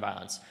about gun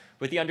violence,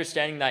 with the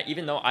understanding that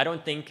even though I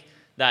don't think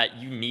that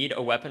you need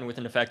a weapon with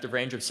an effective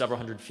range of several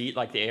hundred feet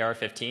like the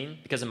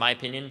AR-15, because in my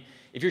opinion,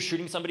 if you're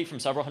shooting somebody from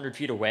several hundred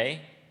feet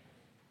away,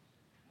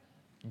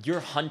 you're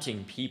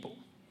hunting people,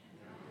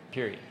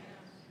 period,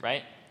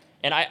 right?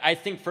 And I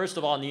think, first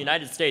of all, in the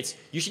United States,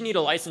 you should need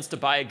a license to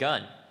buy a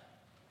gun,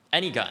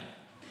 any gun.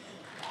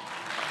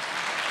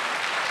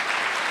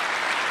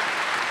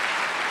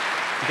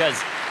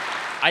 Because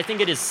I think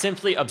it is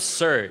simply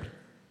absurd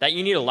that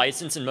you need a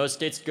license in most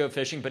states to go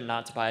fishing but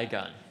not to buy a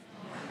gun.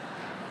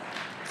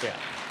 So, yeah.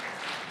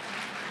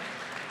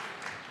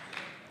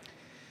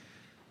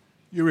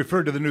 You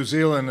referred to the New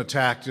Zealand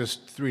attack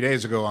just 3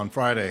 days ago on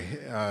Friday,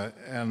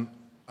 and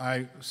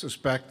I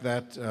suspect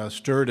that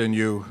stirred in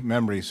you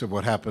memories of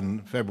what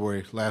happened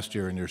February last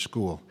year in your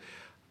school.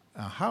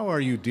 How are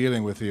you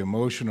dealing with the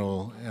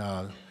emotional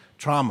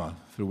trauma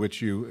through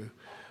which you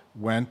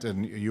went,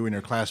 and you and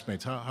your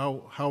classmates?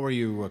 How are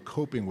you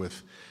coping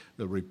with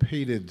the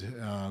repeated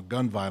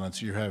gun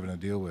violence you're having to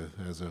deal with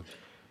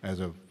as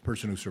a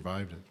person who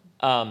survived it?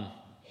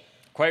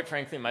 Quite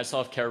frankly, my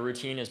self-care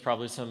routine is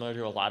probably similar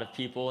to a lot of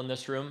people in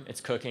this room. It's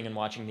cooking and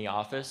watching The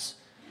Office.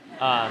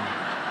 What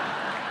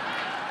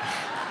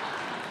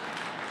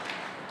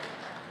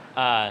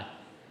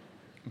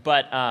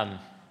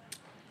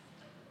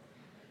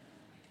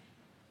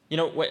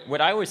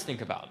I always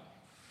think about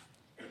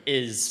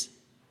is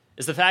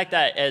the fact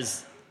that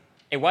as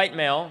a white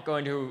male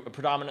going to a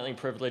predominantly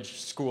privileged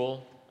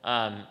school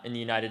in the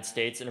United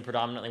States in a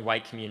predominantly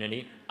white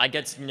community, I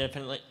get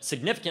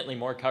significantly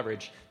more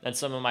coverage than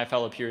some of my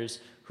fellow peers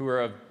who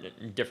are of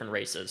different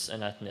races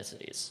and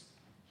ethnicities.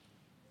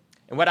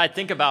 And what I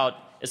think about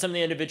is some of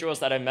the individuals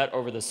that I met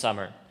over the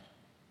summer.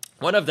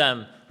 One of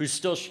them, who's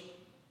still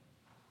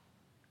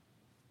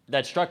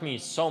that struck me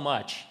so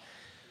much,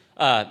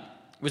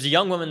 was a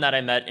young woman that I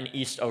met in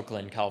East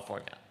Oakland,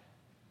 California.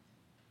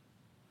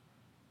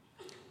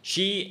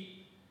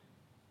 She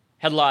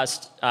had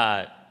lost,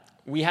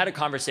 we had a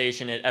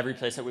conversation at every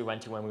place that we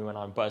went to when we went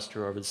on a bus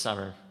tour over the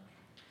summer.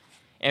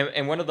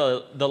 And one of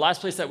the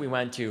last place that we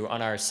went to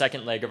on our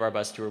second leg of our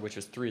bus tour, which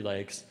was 3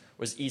 legs,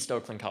 was East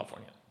Oakland,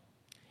 California.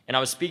 And I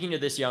was speaking to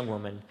this young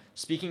woman,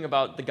 speaking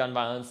about the gun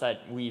violence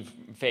that we've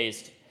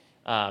faced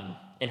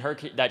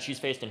that she's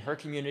faced in her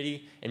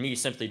community, and me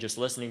simply just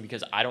listening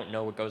because I don't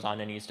know what goes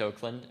on in East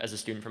Oakland as a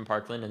student from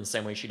Parkland, in the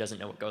same way she doesn't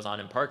know what goes on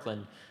in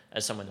Parkland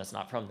as someone that's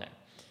not from there.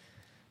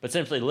 But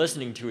simply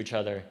listening to each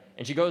other.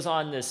 And she goes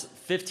on this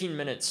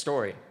 15-minute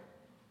story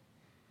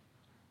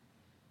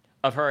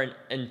of her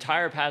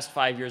entire past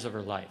 5 years of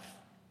her life,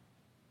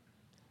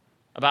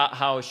 about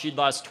how she'd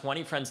lost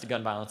 20 friends to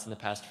gun violence in the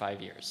past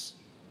 5 years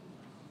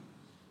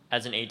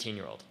as an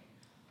 18-year-old,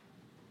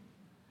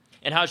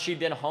 and how she'd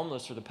been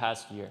homeless for the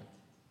past year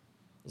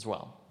as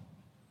well.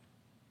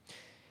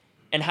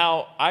 And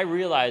how I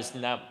realized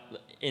in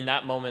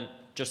that moment,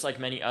 just like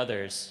many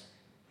others,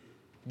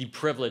 the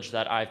privilege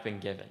that I've been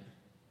given.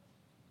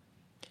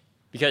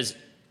 Because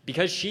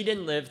she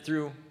didn't live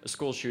through a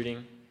school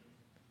shooting,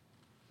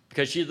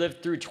 because she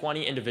lived through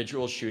 20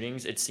 individual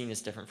shootings, it's seen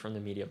as different from the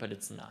media, but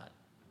it's not.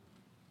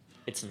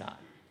 It's not.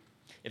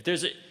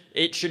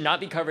 It should not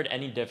be covered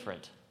any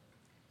different.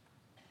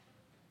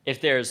 If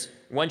there's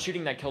one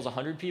shooting that kills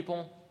 100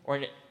 people, or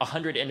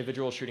 100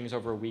 individual shootings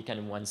over a weekend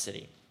in one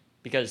city,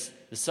 because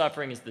the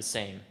suffering is the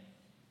same.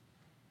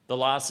 The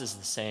loss is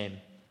the same.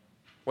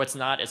 What's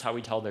not is how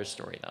we tell their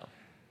story, though,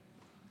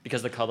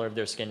 because the color of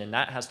their skin, and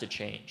that has to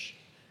change.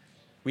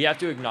 We have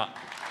to acknowledge.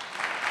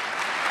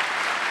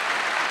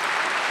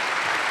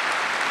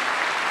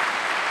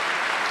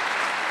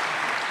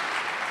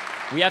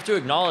 We have to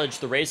acknowledge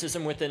the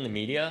racism within the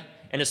media,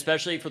 and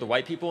especially for the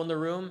white people in the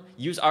room,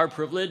 use our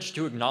privilege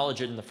to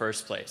acknowledge it in the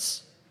first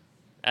place,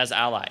 as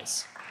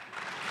allies.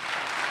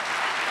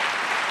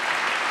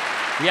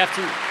 We have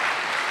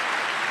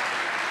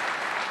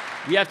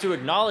to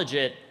acknowledge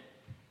it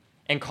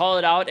and call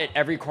it out at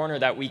every corner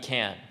that we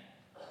can.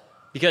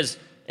 Because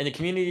in the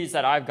communities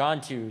that I've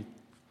gone to,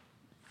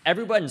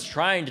 everyone's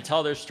trying to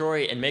tell their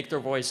story and make their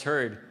voice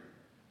heard.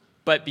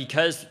 But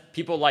because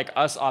people like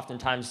us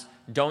oftentimes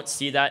don't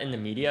see that in the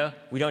media,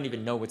 we don't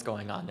even know what's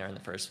going on there in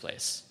the first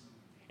place.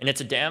 And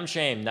it's a damn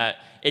shame that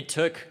it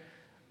took,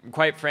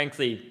 quite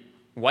frankly,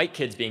 white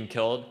kids being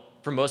killed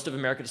for most of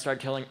America to start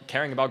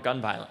caring about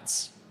gun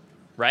violence.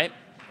 Right?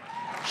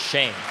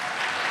 Shame.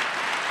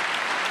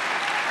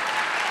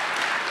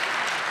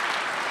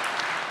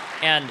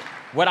 And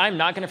what I'm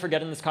not going to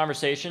forget in this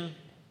conversation,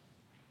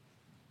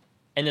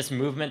 and this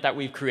movement that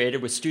we've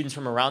created with students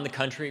from around the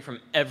country, from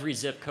every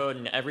zip code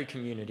and every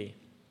community,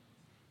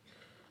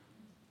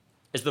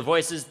 is the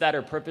voices that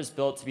are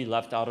purpose-built to be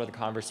left out of the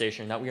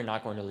conversation that we are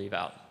not going to leave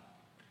out.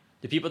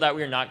 The people that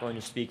we are not going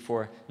to speak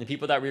for, the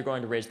people that we are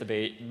going to raise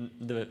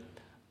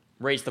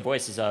the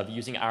voices of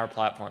using our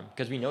platform,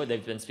 because we know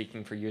they've been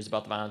speaking for years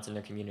about the violence in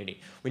their community.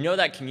 We know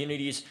that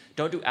communities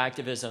don't do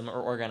activism or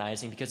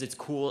organizing because it's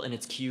cool and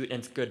it's cute and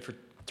it's good for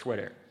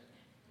Twitter.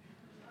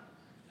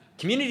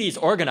 Communities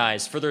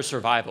organize for their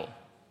survival.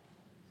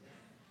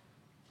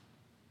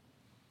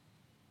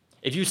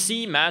 If you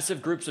see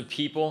massive groups of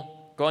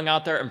people going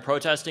out there and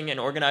protesting and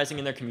organizing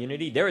in their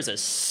community, there is a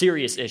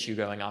serious issue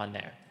going on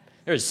there.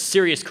 There is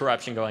serious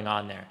corruption going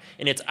on there.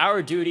 And it's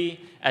our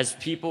duty as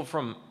people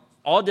from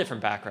all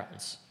different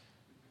backgrounds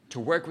to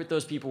work with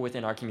those people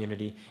within our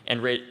community and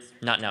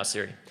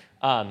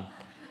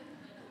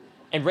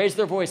and raise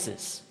their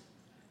voices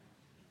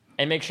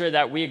and make sure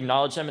that we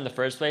acknowledge them in the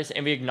first place,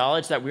 and we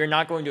acknowledge that we're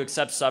not going to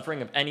accept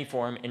suffering of any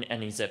form in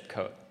any zip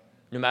code,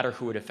 no matter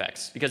who it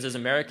affects. Because as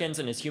Americans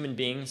and as human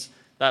beings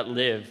that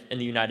live in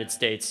the United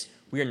States,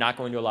 we are not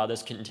going to allow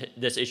this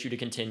issue to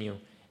continue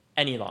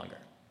any longer.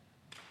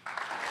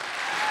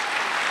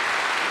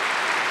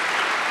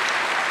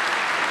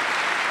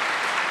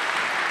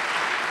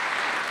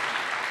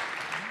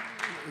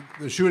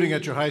 The shooting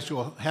at your high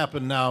school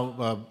happened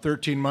now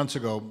 13 months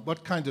ago.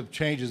 What kinds of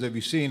changes have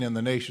you seen in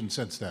the nation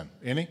since then?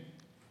 Any?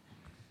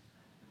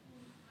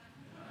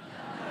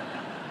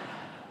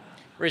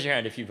 Raise your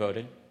hand if you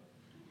voted.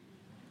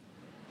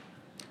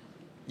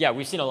 Yeah,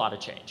 we've seen a lot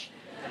of change.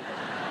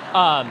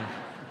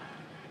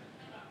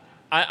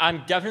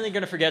 I'm definitely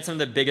going to forget some of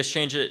the biggest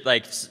changes,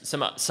 like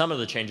some of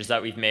the changes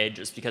that we've made,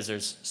 just because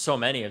there's so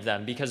many of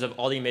them, because of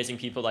all the amazing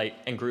people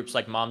and groups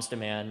like Moms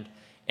Demand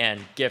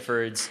and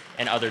Giffords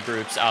and other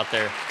groups out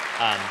there,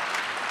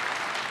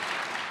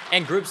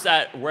 and groups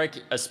that work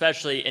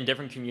especially in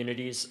different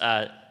communities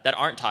that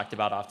aren't talked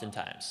about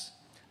oftentimes.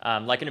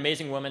 Like an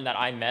amazing woman that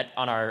I met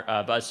on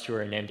our bus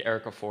tour named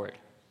Erica Ford,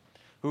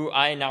 who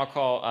I now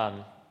call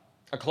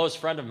a close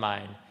friend of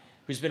mine,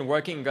 who's been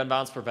working in gun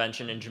violence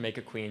prevention in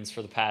Jamaica, Queens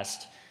for the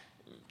past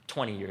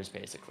 20 years,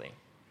 basically.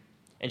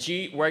 And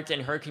she worked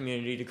in her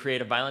community to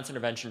create a violence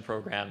intervention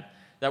program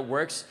that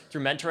works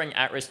through mentoring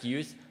at-risk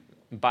youth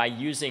by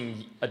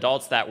using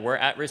adults that were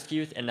at-risk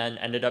youth and then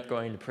ended up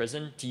going to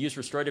prison to use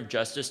restorative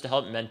justice to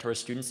help mentor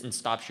students and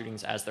stop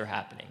shootings as they're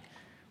happening.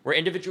 Where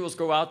individuals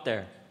go out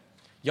there,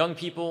 young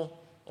people,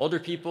 older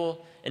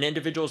people, and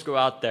individuals go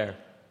out there,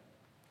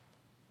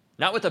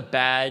 not with a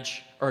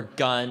badge or a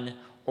gun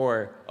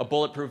or a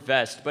bulletproof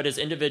vest, but as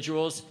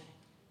individuals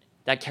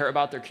that care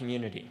about their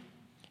community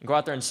and go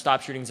out there and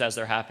stop shootings as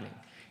they're happening.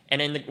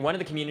 And in one of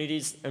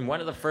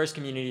the first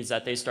communities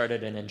that they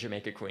started in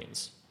Jamaica,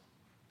 Queens.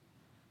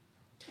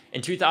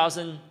 In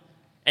 2000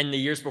 and the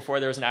years before,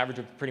 there was an average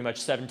of pretty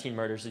much 17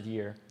 murders a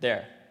year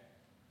there.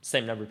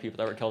 Same number of people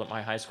that were killed at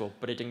my high school,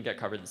 but it didn't get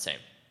covered the same,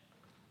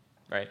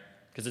 right?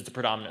 Because it's a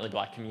predominantly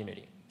black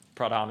community,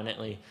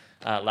 predominantly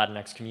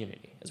Latinx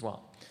community as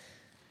well.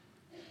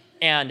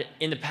 And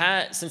in the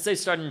past, since they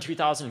started in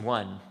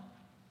 2001,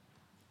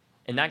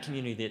 in that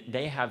community,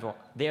 they have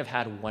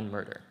had one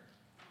murder.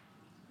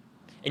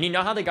 And you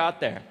know how they got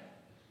there?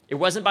 It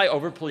wasn't by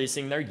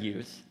over-policing their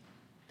youth.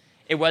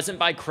 It wasn't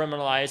by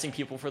criminalizing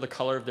people for the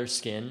color of their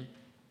skin.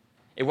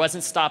 It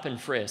wasn't stop and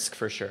frisk,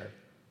 for sure.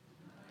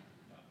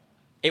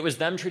 It was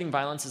them treating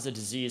violence as a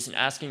disease and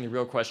asking the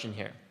real question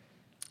here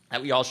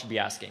that we all should be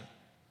asking,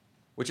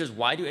 which is,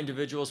 why do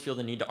individuals feel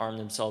the need to arm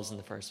themselves in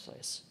the first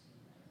place?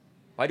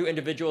 Why do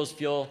individuals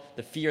feel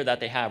the fear that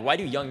they have? Why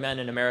do young men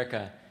in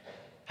America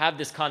have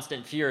this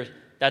constant fear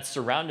that's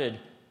surrounded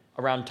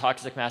around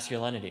toxic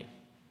masculinity,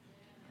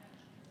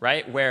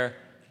 right? Where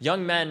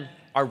young men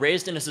are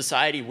raised in a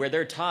society where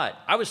they're taught,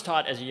 I was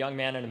taught as a young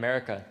man in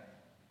America,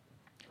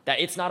 that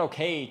it's not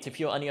okay to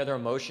feel any other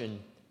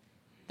emotion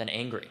than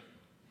angry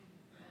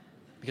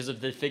because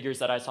of the figures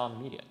that I saw in the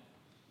media.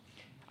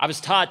 I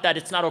was taught that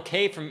it's not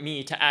okay for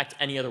me to act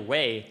any other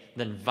way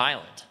than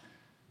violent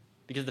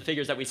because of the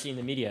figures that we see in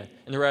the media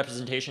and the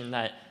representation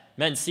that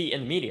men see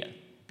in the media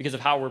because of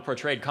how we're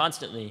portrayed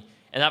constantly.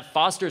 And that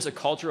fosters a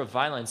culture of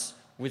violence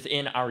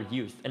within our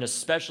youth, and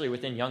especially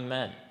within young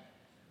men,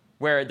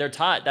 where they're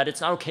taught that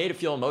it's not okay to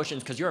feel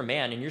emotions because you're a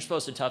man and you're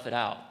supposed to tough it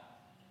out,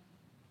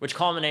 which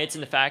culminates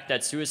in the fact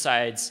that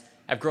suicides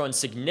have grown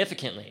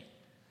significantly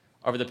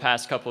over the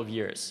past couple of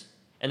years.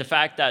 And the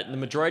fact that the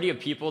majority of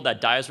people that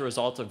die as a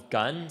result of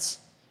guns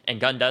and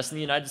gun deaths in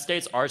the United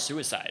States are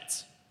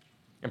suicides,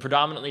 in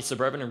predominantly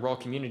suburban and rural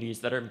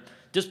communities that are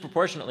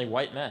disproportionately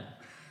white men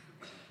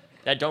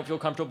that don't feel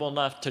comfortable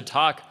enough to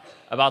talk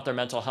about their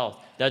mental health,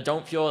 that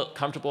don't feel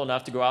comfortable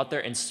enough to go out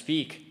there and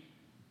speak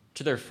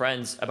to their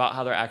friends about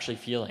how they're actually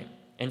feeling.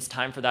 And it's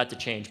time for that to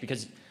change,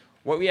 because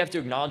what we have to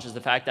acknowledge is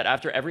the fact that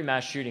after every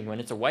mass shooting, when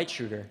it's a white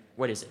shooter,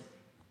 what is it?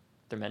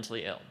 They're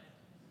mentally ill.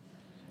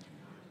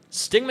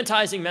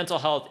 Stigmatizing mental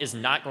health is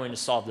not going to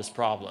solve this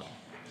problem.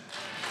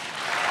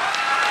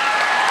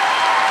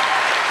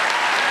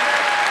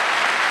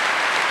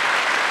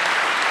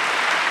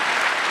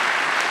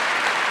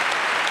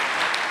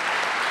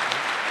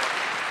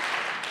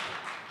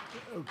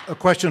 A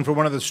question for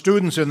one of the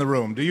students in the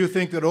room. Do you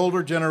think that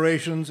older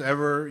generations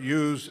ever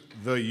use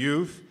the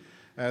youth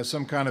as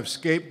some kind of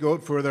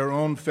scapegoat for their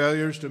own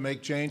failures to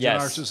make change in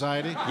our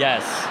society?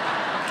 Yes.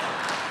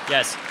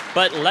 Yes.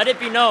 But let it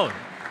be known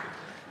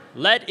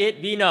that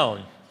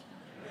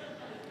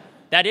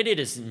it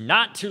is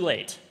not too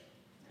late.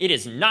 It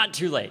is not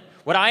too late.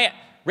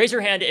 Raise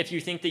your hand if you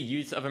think the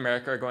youth of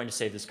America are going to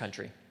save this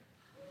country.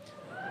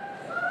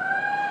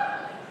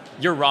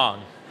 You're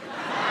wrong.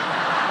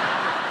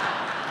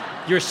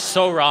 You're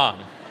so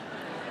wrong.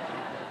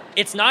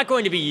 It's not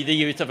going to be the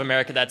youth of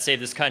America that save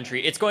this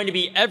country. It's going to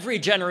be every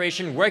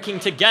generation working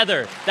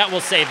together that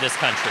will save this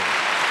country.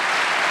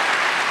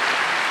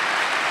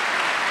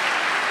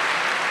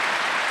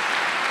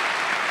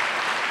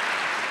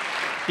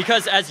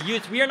 Because as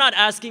youth, we are not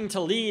asking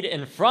to lead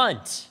in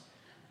front.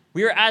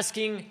 We are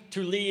asking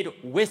to lead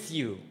with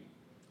you.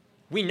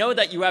 We know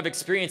that you have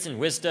experience and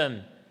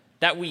wisdom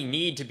that we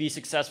need to be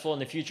successful in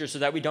the future so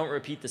that we don't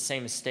repeat the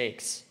same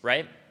mistakes,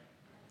 right?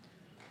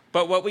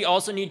 But what we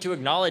also need to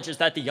acknowledge is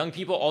that the young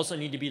people also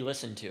need to be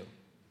listened to.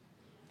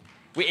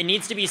 It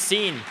needs to be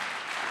seen.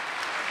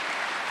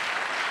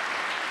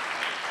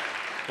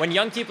 When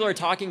young people are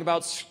talking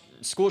about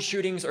school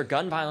shootings or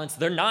gun violence,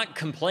 they're not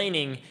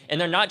complaining, and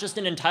they're not just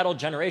an entitled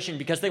generation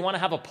because they want to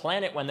have a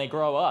planet when they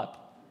grow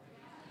up.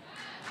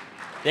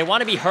 They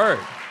want to be heard.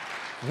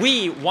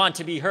 We want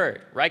to be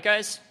heard, right,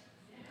 guys?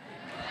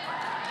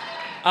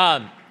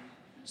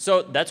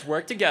 So let's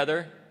work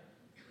together,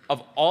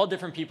 of all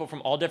different people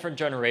from all different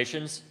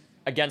generations,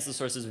 against the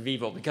sources of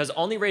evil. Because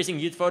only raising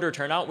youth voter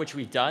turnout, which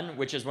we've done,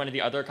 which is one of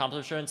the other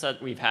accomplishments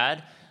that we've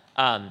had,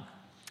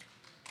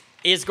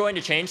 is going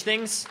to change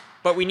things.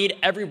 But we need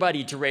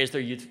everybody to raise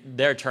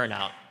their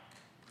turnout.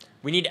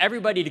 We need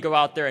everybody to go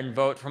out there and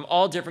vote from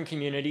all different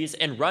communities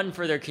and run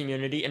for their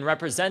community and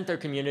represent their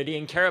community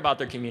and care about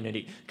their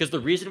community. Because the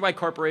reason why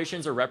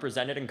corporations are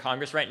represented in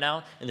Congress right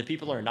now and the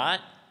people are not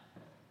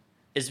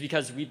is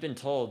because we've been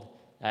told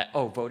that,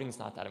 voting's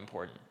not that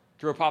important,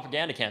 through a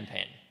propaganda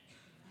campaign,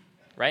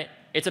 right?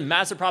 It's a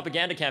massive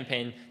propaganda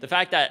campaign. The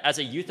fact that as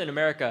a youth in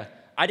America,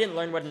 I didn't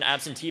learn what an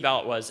absentee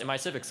ballot was in my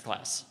civics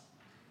class.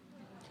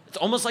 It's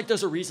almost like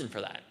there's a reason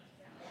for that,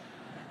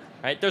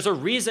 right? There's a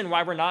reason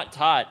why we're not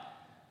taught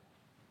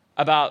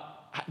about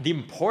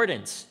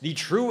the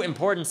true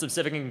importance of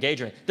civic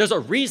engagement. There's a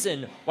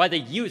reason why the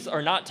youth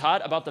are not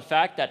taught about the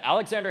fact that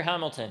Alexander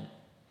Hamilton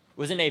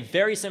was in a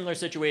very similar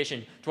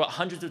situation to what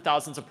hundreds of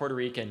thousands of Puerto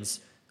Ricans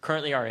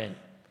currently are in,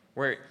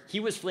 where he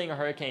was fleeing a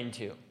hurricane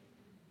too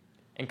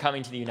and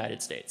coming to the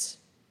United States.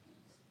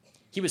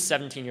 He was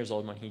 17 years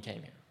old when he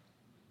came here.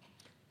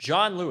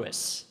 John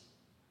Lewis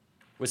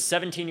was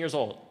 17 years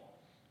old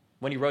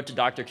when he wrote to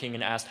Dr. King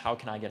and asked, how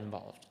can I get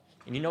involved?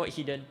 And you know what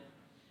he did?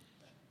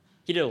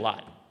 He did a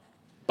lot.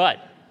 But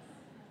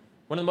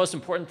one of the most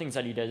important things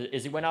that he did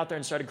is he went out there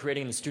and started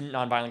creating the Student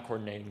Nonviolent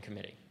Coordinating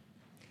Committee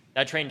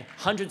that trained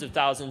hundreds of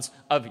thousands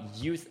of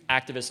youth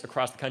activists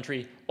across the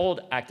country, old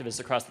activists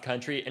across the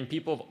country, and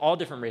people of all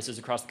different races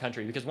across the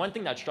country. Because one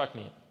thing that struck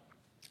me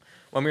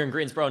when we were in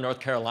Greensboro, North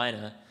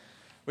Carolina,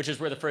 which is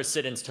where the first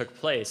sit-ins took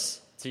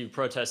place to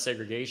protest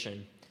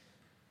segregation,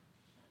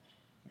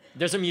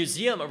 there's a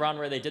museum around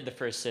where they did the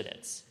first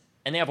sit-ins,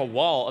 and they have a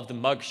wall of the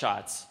mug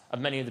shots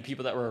of many of the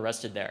people that were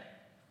arrested there.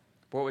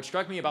 But what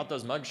struck me about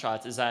those mug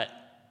shots is that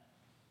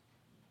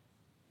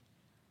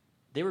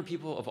they were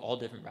people of all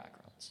different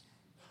backgrounds.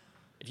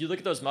 If you look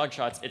at those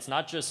mugshots, it's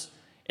not just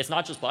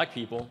black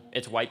people,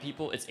 it's white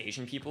people, it's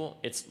Asian people,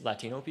 it's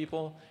Latino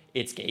people,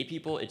 it's gay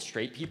people, it's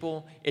straight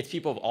people, it's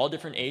people of all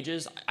different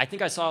ages. I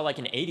think I saw like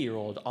an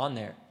 80-year-old on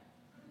there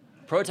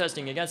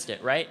protesting against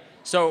it, right?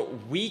 So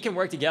we can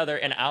work together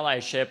in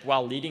allyship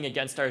while leading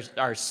against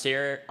our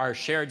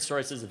shared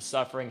sources of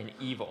suffering and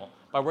evil.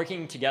 By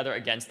working together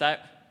against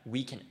that,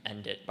 we can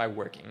end it by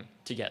working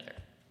together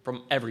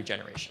from every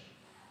generation.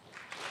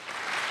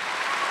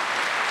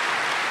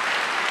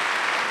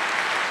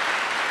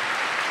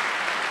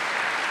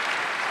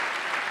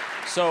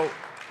 So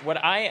what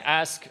I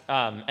ask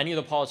any of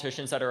the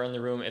politicians that are in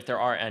the room, if there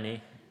are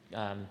any,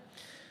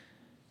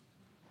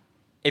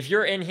 if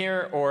you're in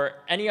here or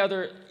any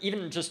other,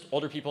 even just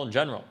older people in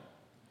general,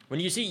 when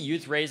you see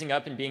youth raising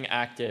up and being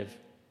active,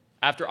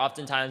 after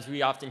oftentimes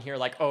we often hear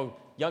like, oh,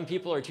 young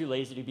people are too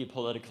lazy to be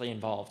politically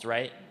involved,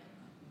 right?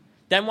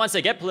 Then once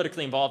they get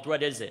politically involved,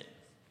 what is it?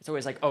 It's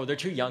always like, oh, they're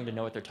too young to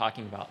know what they're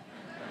talking about.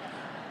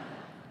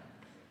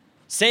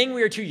 Saying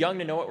we are too young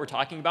to know what we're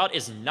talking about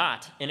is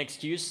not an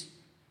excuse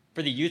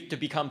for the youth to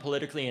become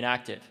politically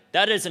inactive.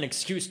 That is an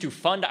excuse to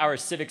fund our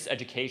civics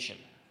education.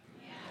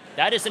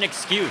 That is an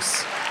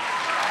excuse.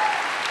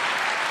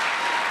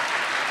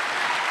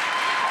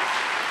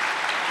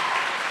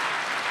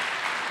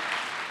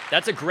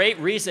 That's a great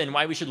reason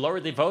why we should lower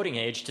the voting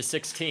age to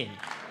 16.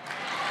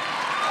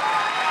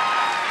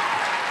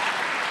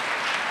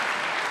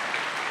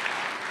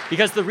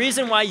 Because the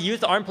reason why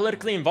youth aren't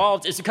politically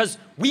involved is because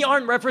we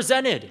aren't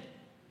represented,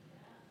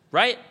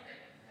 right?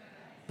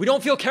 We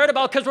don't feel cared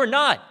about because we're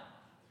not.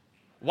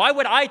 Why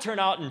would I turn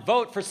out and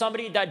vote for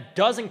somebody that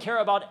doesn't care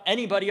about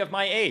anybody of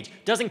my age,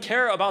 doesn't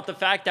care about the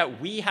fact that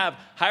we have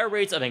higher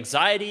rates of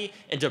anxiety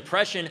and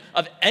depression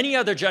of any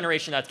other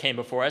generation that came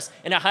before us,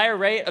 and a higher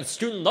rate of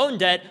student loan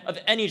debt of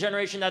any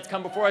generation that's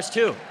come before us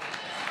too?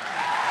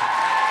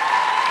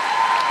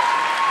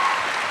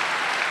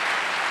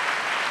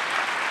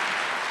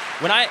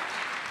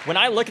 When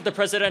I look at the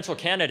presidential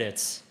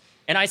candidates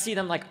and I see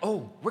them like,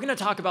 oh, we're going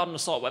to talk about an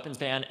assault weapons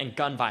ban and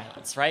gun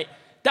violence, right?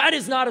 That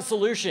is not a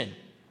solution.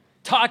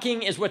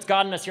 Talking is what's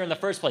gotten us here in the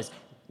first place.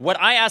 What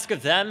I ask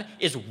of them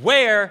is,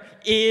 where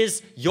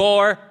is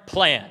your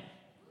plan?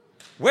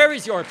 Where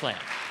is your plan?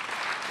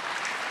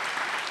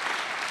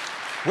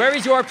 Where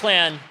is your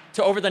plan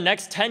to, over the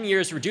next 10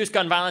 years, reduce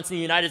gun violence in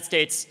the United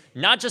States,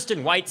 not just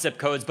in white zip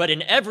codes, but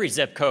in every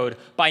zip code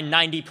by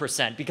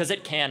 90%, because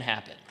it can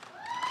happen.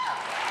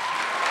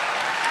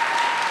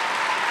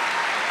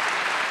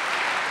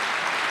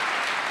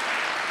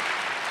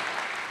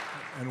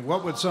 And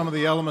what would some of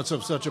the elements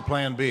of such a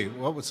plan be?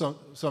 What would some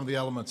of the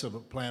elements of a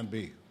plan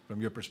be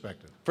from your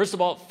perspective? First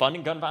of all,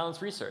 funding gun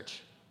violence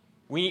research.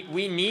 We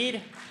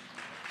need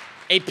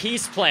a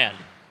peace plan.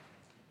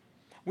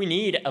 We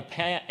need a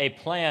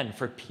plan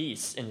for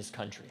peace in this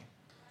country.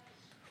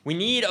 We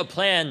need a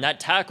plan that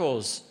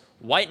tackles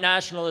white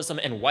nationalism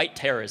and white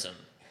terrorism,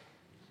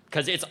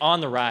 because it's on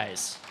the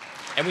rise,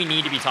 and we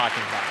need to be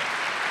talking about it.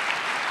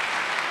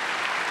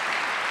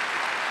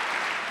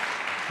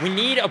 We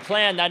need a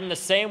plan that, in the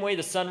same way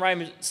the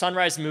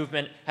Sunrise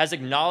Movement has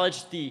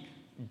acknowledged the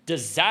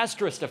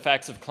disastrous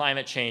effects of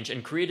climate change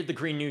and created the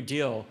Green New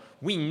Deal,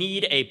 we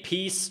need a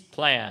peace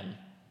plan.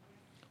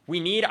 We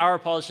need our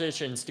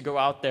politicians to go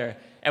out there,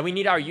 and we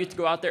need our youth to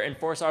go out there and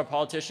force our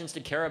politicians to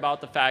care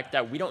about the fact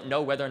that we don't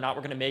know whether or not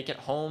we're going to make it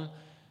home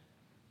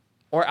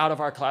or out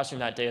of our classroom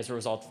that day as a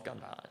result of gun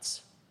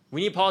violence.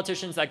 We need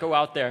politicians that go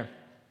out there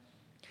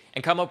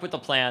and come up with a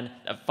plan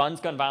that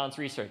funds gun violence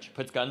research,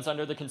 puts guns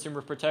under the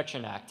Consumer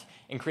Protection Act,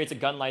 and creates a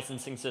gun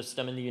licensing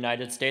system in the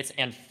United States,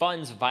 and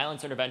funds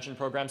violence intervention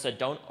programs that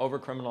don't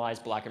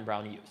overcriminalize black and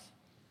brown youth.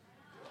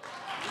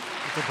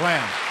 It's a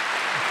plan.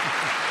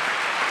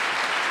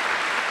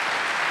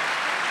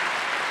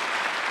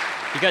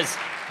 Because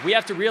we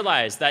have to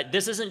realize that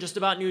this isn't just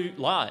about new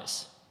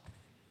laws.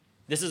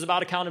 This is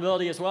about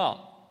accountability as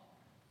well.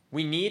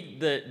 We need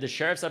the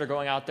sheriffs that are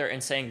going out there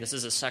and saying this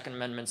is a Second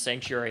Amendment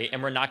sanctuary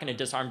and we're not going to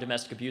disarm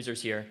domestic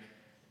abusers here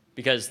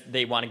because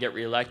they want to get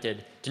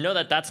reelected, to know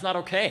that that's not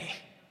okay.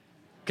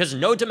 Because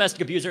no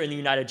domestic abuser in the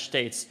United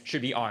States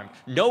should be armed.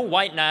 No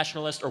white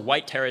nationalist or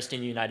white terrorist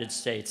in the United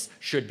States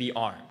should be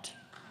armed.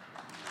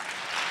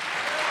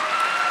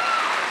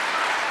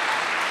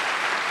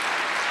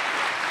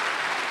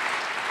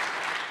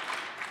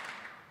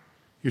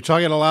 You're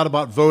talking a lot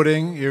about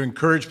voting. You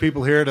encourage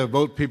people here to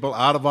vote people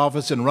out of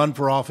office and run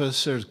for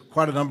office. There's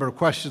quite a number of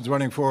questions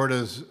running forward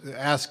as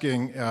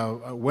asking,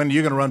 when are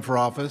you going to run for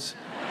office?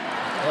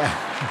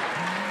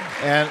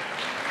 and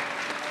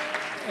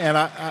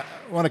I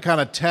want to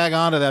kind of tag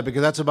on to that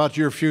because that's about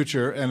your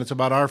future and it's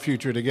about our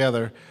future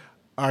together.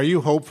 Are you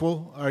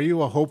hopeful? Are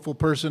you a hopeful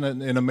person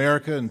in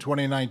America in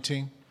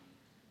 2019?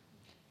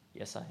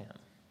 Yes, I am.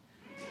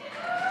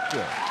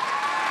 Good.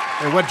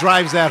 And what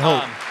drives that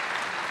hope?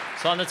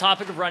 So on the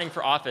topic of running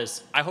for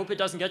office, I hope it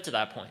doesn't get to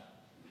that point.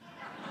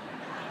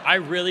 I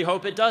really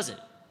hope it doesn't.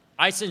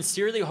 I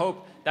sincerely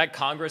hope that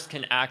Congress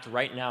can act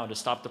right now to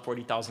stop the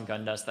 40,000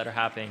 gun deaths that are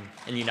happening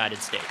in the United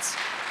States.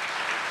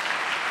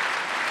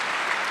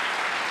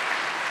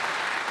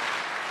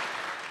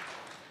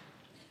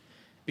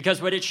 Because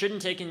what it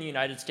shouldn't take in the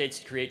United States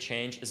to create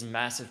change is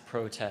massive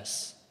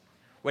protests.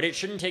 What it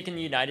shouldn't take in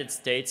the United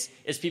States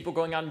is people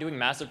going out and doing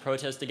massive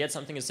protests to get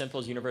something as simple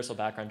as universal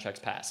background checks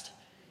passed.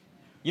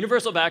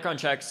 Universal background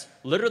checks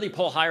literally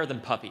poll higher than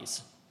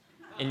puppies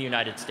in the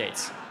United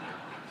States.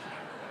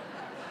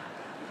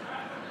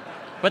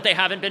 But they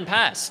haven't been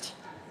passed.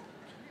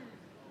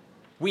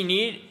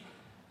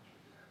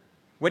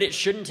 What it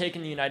shouldn't take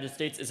in the United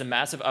States is a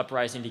massive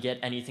uprising to get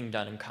anything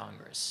done in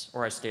Congress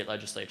or our state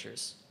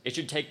legislatures. It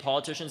should take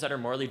politicians that are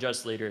morally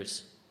just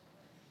leaders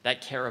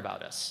that care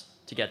about us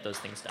to get those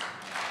things done.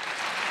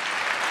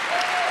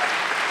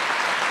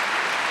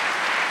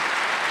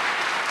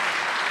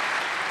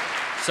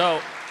 So,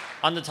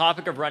 on the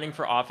topic of running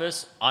for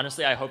office,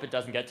 honestly, I hope it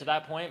doesn't get to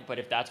that point, but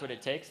if that's what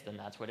it takes, then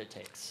that's what it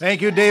takes.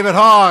 Thank you, David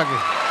Hogg.